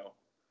then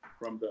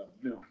from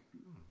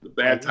the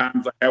bad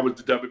times I had with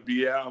the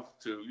WBF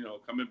to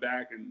coming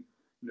back and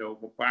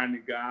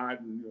finding God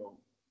and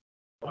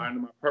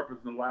finding my purpose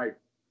in life.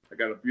 I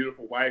got a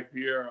beautiful wife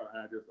here.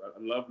 I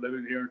love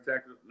living here in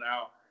Texas.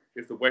 Now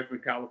it's away from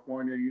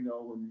California.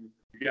 When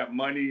you got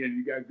money and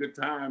you got good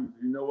times,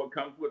 what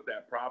comes with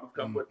that. Problems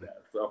come with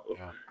that. So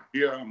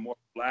here I'm more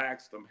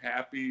relaxed. I'm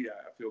happy.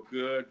 I feel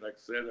good. Like I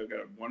said, I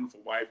got a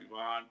wonderful wife,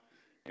 Yvonne,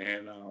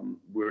 and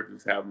we're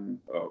just having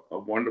a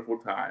wonderful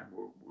time.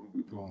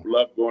 We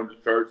love going to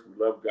church.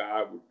 We love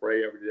God. We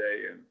pray every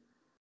day, and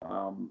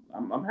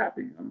I'm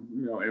happy. I'm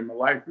in my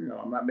life.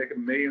 I'm not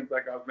making millions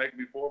like I was making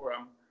before, but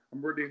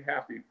I'm really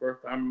happy.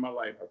 First time in my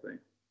life, I think.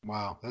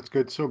 Wow, that's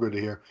good. So good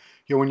to hear.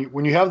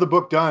 When you have the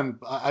book done,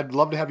 I'd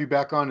love to have you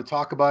back on to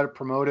talk about it,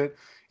 promote it,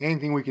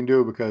 anything we can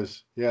do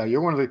because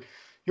you're one of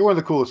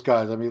the coolest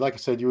guys. I mean, like I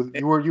said, you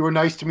were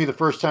nice to me the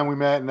first time we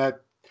met, and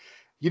that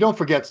you don't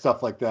forget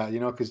stuff like that,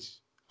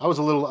 because I was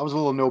a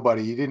little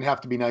nobody. You didn't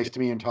have to be nice to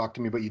me and talk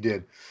to me, but you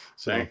did.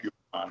 So thank you.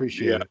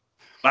 Appreciate it.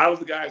 A lot of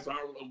the guys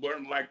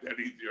weren't like that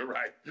either. You're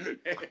right.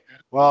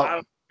 Well, a lot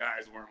of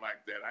guys weren't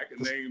like that. I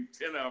can name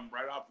 10 of them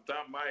right off the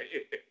top of my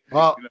head.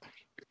 Well,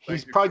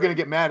 he's probably going to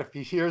get mad if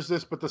he hears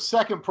this, but the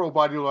second pro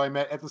bodybuilder I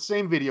met at the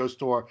same video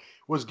store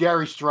was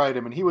Gary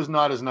Stridham, and he was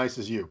not as nice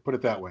as you. Put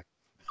it that way.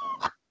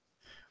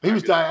 He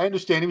was. I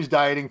understand he was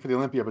dieting for the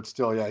Olympia, but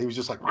still, he was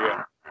just like.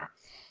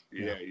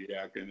 Yeah.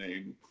 I can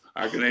name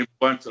a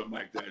bunch of them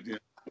like that.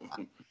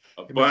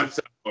 A bunch.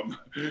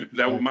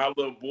 That were my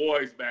little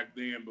boys back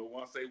then. But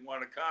once they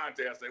won a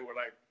contest, they were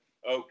like,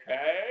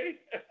 okay.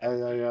 Yeah.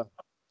 Oh,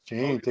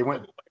 Change. you know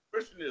who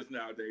Christian is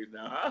nowadays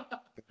now, huh?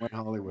 They went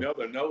Hollywood. You know,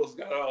 their nose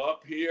got all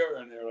up here,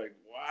 and they're like,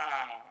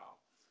 wow.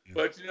 Yeah.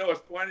 But, you know,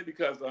 it's funny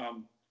because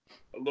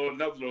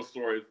another little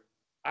story.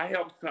 I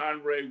helped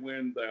Conrad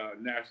win the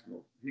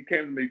Nationals. He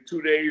came to me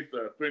 2 days,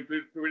 three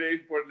days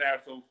before the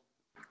Nationals.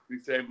 He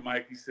said,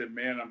 Mike, he said,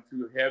 man, I'm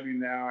too heavy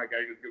now. I got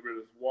to get rid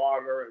of this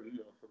water and, you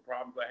know, some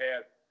problems I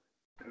had.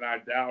 And I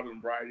dialed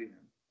him right in.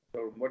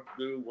 Told him what to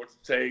do, what to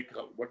take,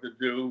 what to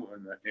do.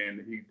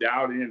 And he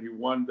dialed in. He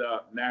won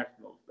the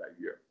Nationals that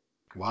year.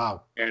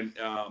 Wow. And,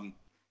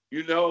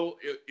 you know,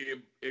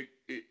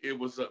 it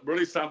was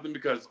really something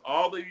because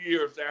all the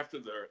years after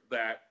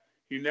that,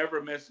 he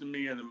never mentioned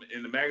me in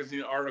the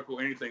magazine article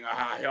or anything.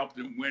 I helped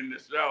him win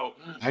the show.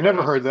 I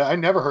never heard that.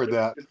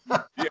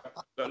 Yeah,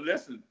 but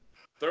listen,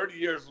 30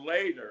 years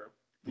later,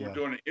 we were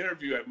doing an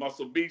interview at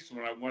Muscle Beach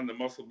when I won the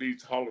Muscle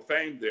Beach Hall of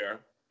Fame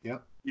there. Yeah.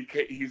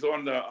 He's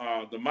on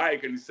the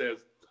mic and he says,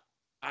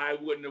 I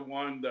wouldn't have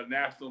won the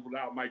Nationals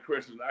without Mike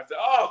Christian. I said,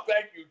 oh,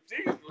 thank you,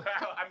 Jesus.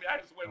 I mean, I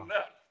just went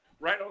nuts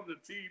right on the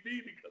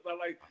TV because I'm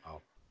like,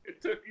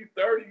 it took you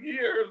 30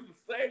 years to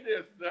say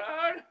this,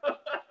 Don.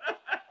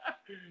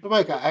 So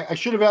Mike, I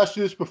should have asked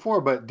you this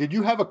before, but did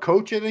you have a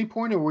coach at any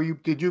point, or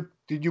did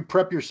you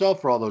prep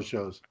yourself for all those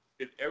shows?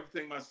 Did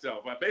everything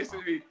myself.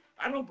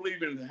 I don't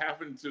believe in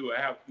having to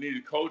need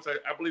a coach.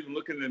 I believe in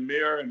looking in the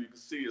mirror and you can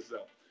see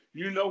yourself.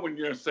 You know when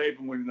you're in shape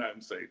and when you're not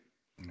in shape.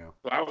 No.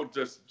 So I would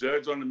just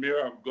judge on the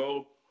mirror. I would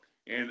go,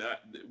 and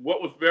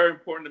what was very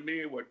important to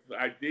me, what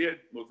I did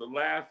was the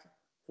last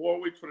 4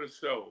 weeks for the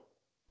show.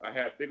 I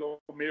had a big old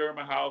mirror in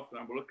my house, and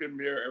I would look in the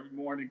mirror every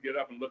morning, get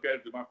up and look at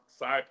it, do my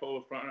side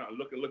pose, front, I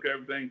look at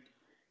everything.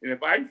 And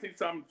if I can see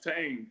something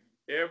change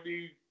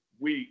every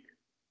week,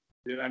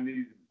 then I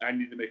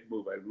need to make a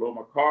move. I lower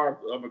my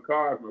carbs, my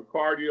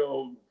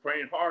cardio,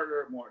 train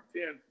harder, more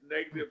intense,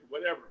 negative,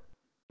 whatever.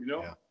 You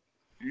know,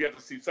 you have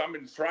to see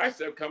something in the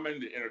tricep come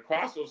in a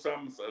cross or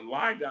something, a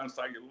line down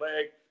inside your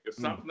leg. If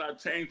something's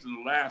not changed in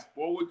the last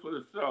 4 weeks of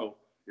the show,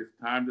 it's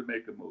time to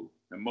make a move.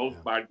 And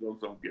most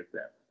bodybuilders don't get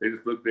that. They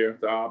just look there and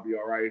say, I'll be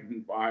all right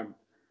and fine.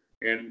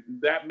 And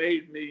that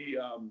made me,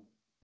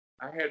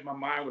 I had my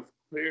mind was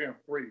clear and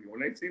free. When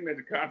they see me at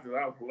the concert,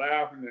 I was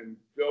laughing and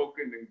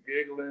joking and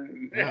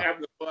giggling and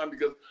having fun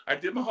because I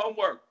did my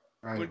homework.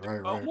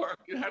 Homework,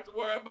 you don't have to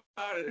worry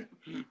about it.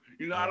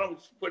 You know, I don't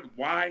put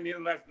wine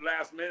in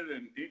last minute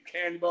and eat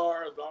candy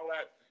bars, all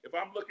that. If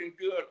I'm looking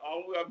good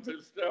all the way up to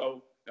the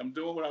show, I'm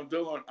doing what I'm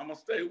doing, I'm going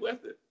to stay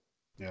with it.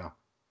 Yeah.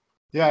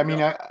 Yeah, I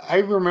mean, I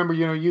remember,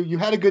 you know, you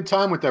had a good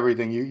time with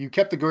everything. You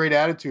kept a great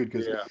attitude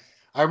because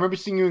I remember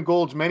seeing you in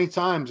Gold's many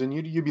times, and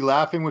you'd be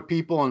laughing with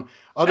people, and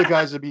other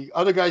guys would be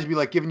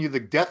like giving you the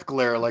death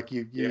glare, like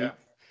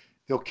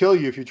they'll kill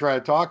you if you try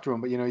to talk to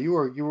them. But you know, you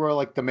were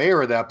like the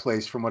mayor of that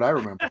place, from what I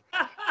remember.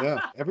 Yeah,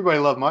 everybody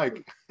loved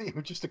Mike. He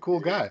was just a cool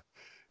guy.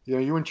 You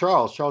know, you and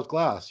Charles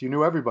Glass, you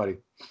knew everybody.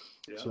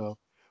 Yeah. So.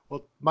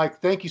 Well, Mike,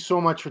 thank you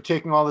so much for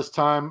taking all this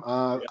time.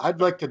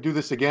 I'd like to do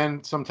this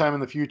again sometime in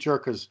the future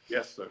because,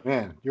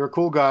 man, you're a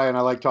cool guy and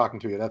I like talking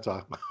to you. That's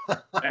all.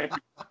 Thank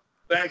you.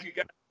 Thank you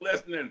guys for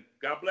listening.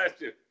 God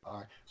bless you. All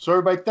right. So,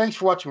 everybody, thanks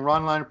for watching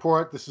Ronline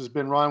Report. This has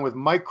been Ron with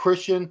Mike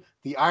Christian,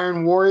 the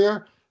Iron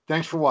Warrior.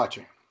 Thanks for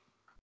watching.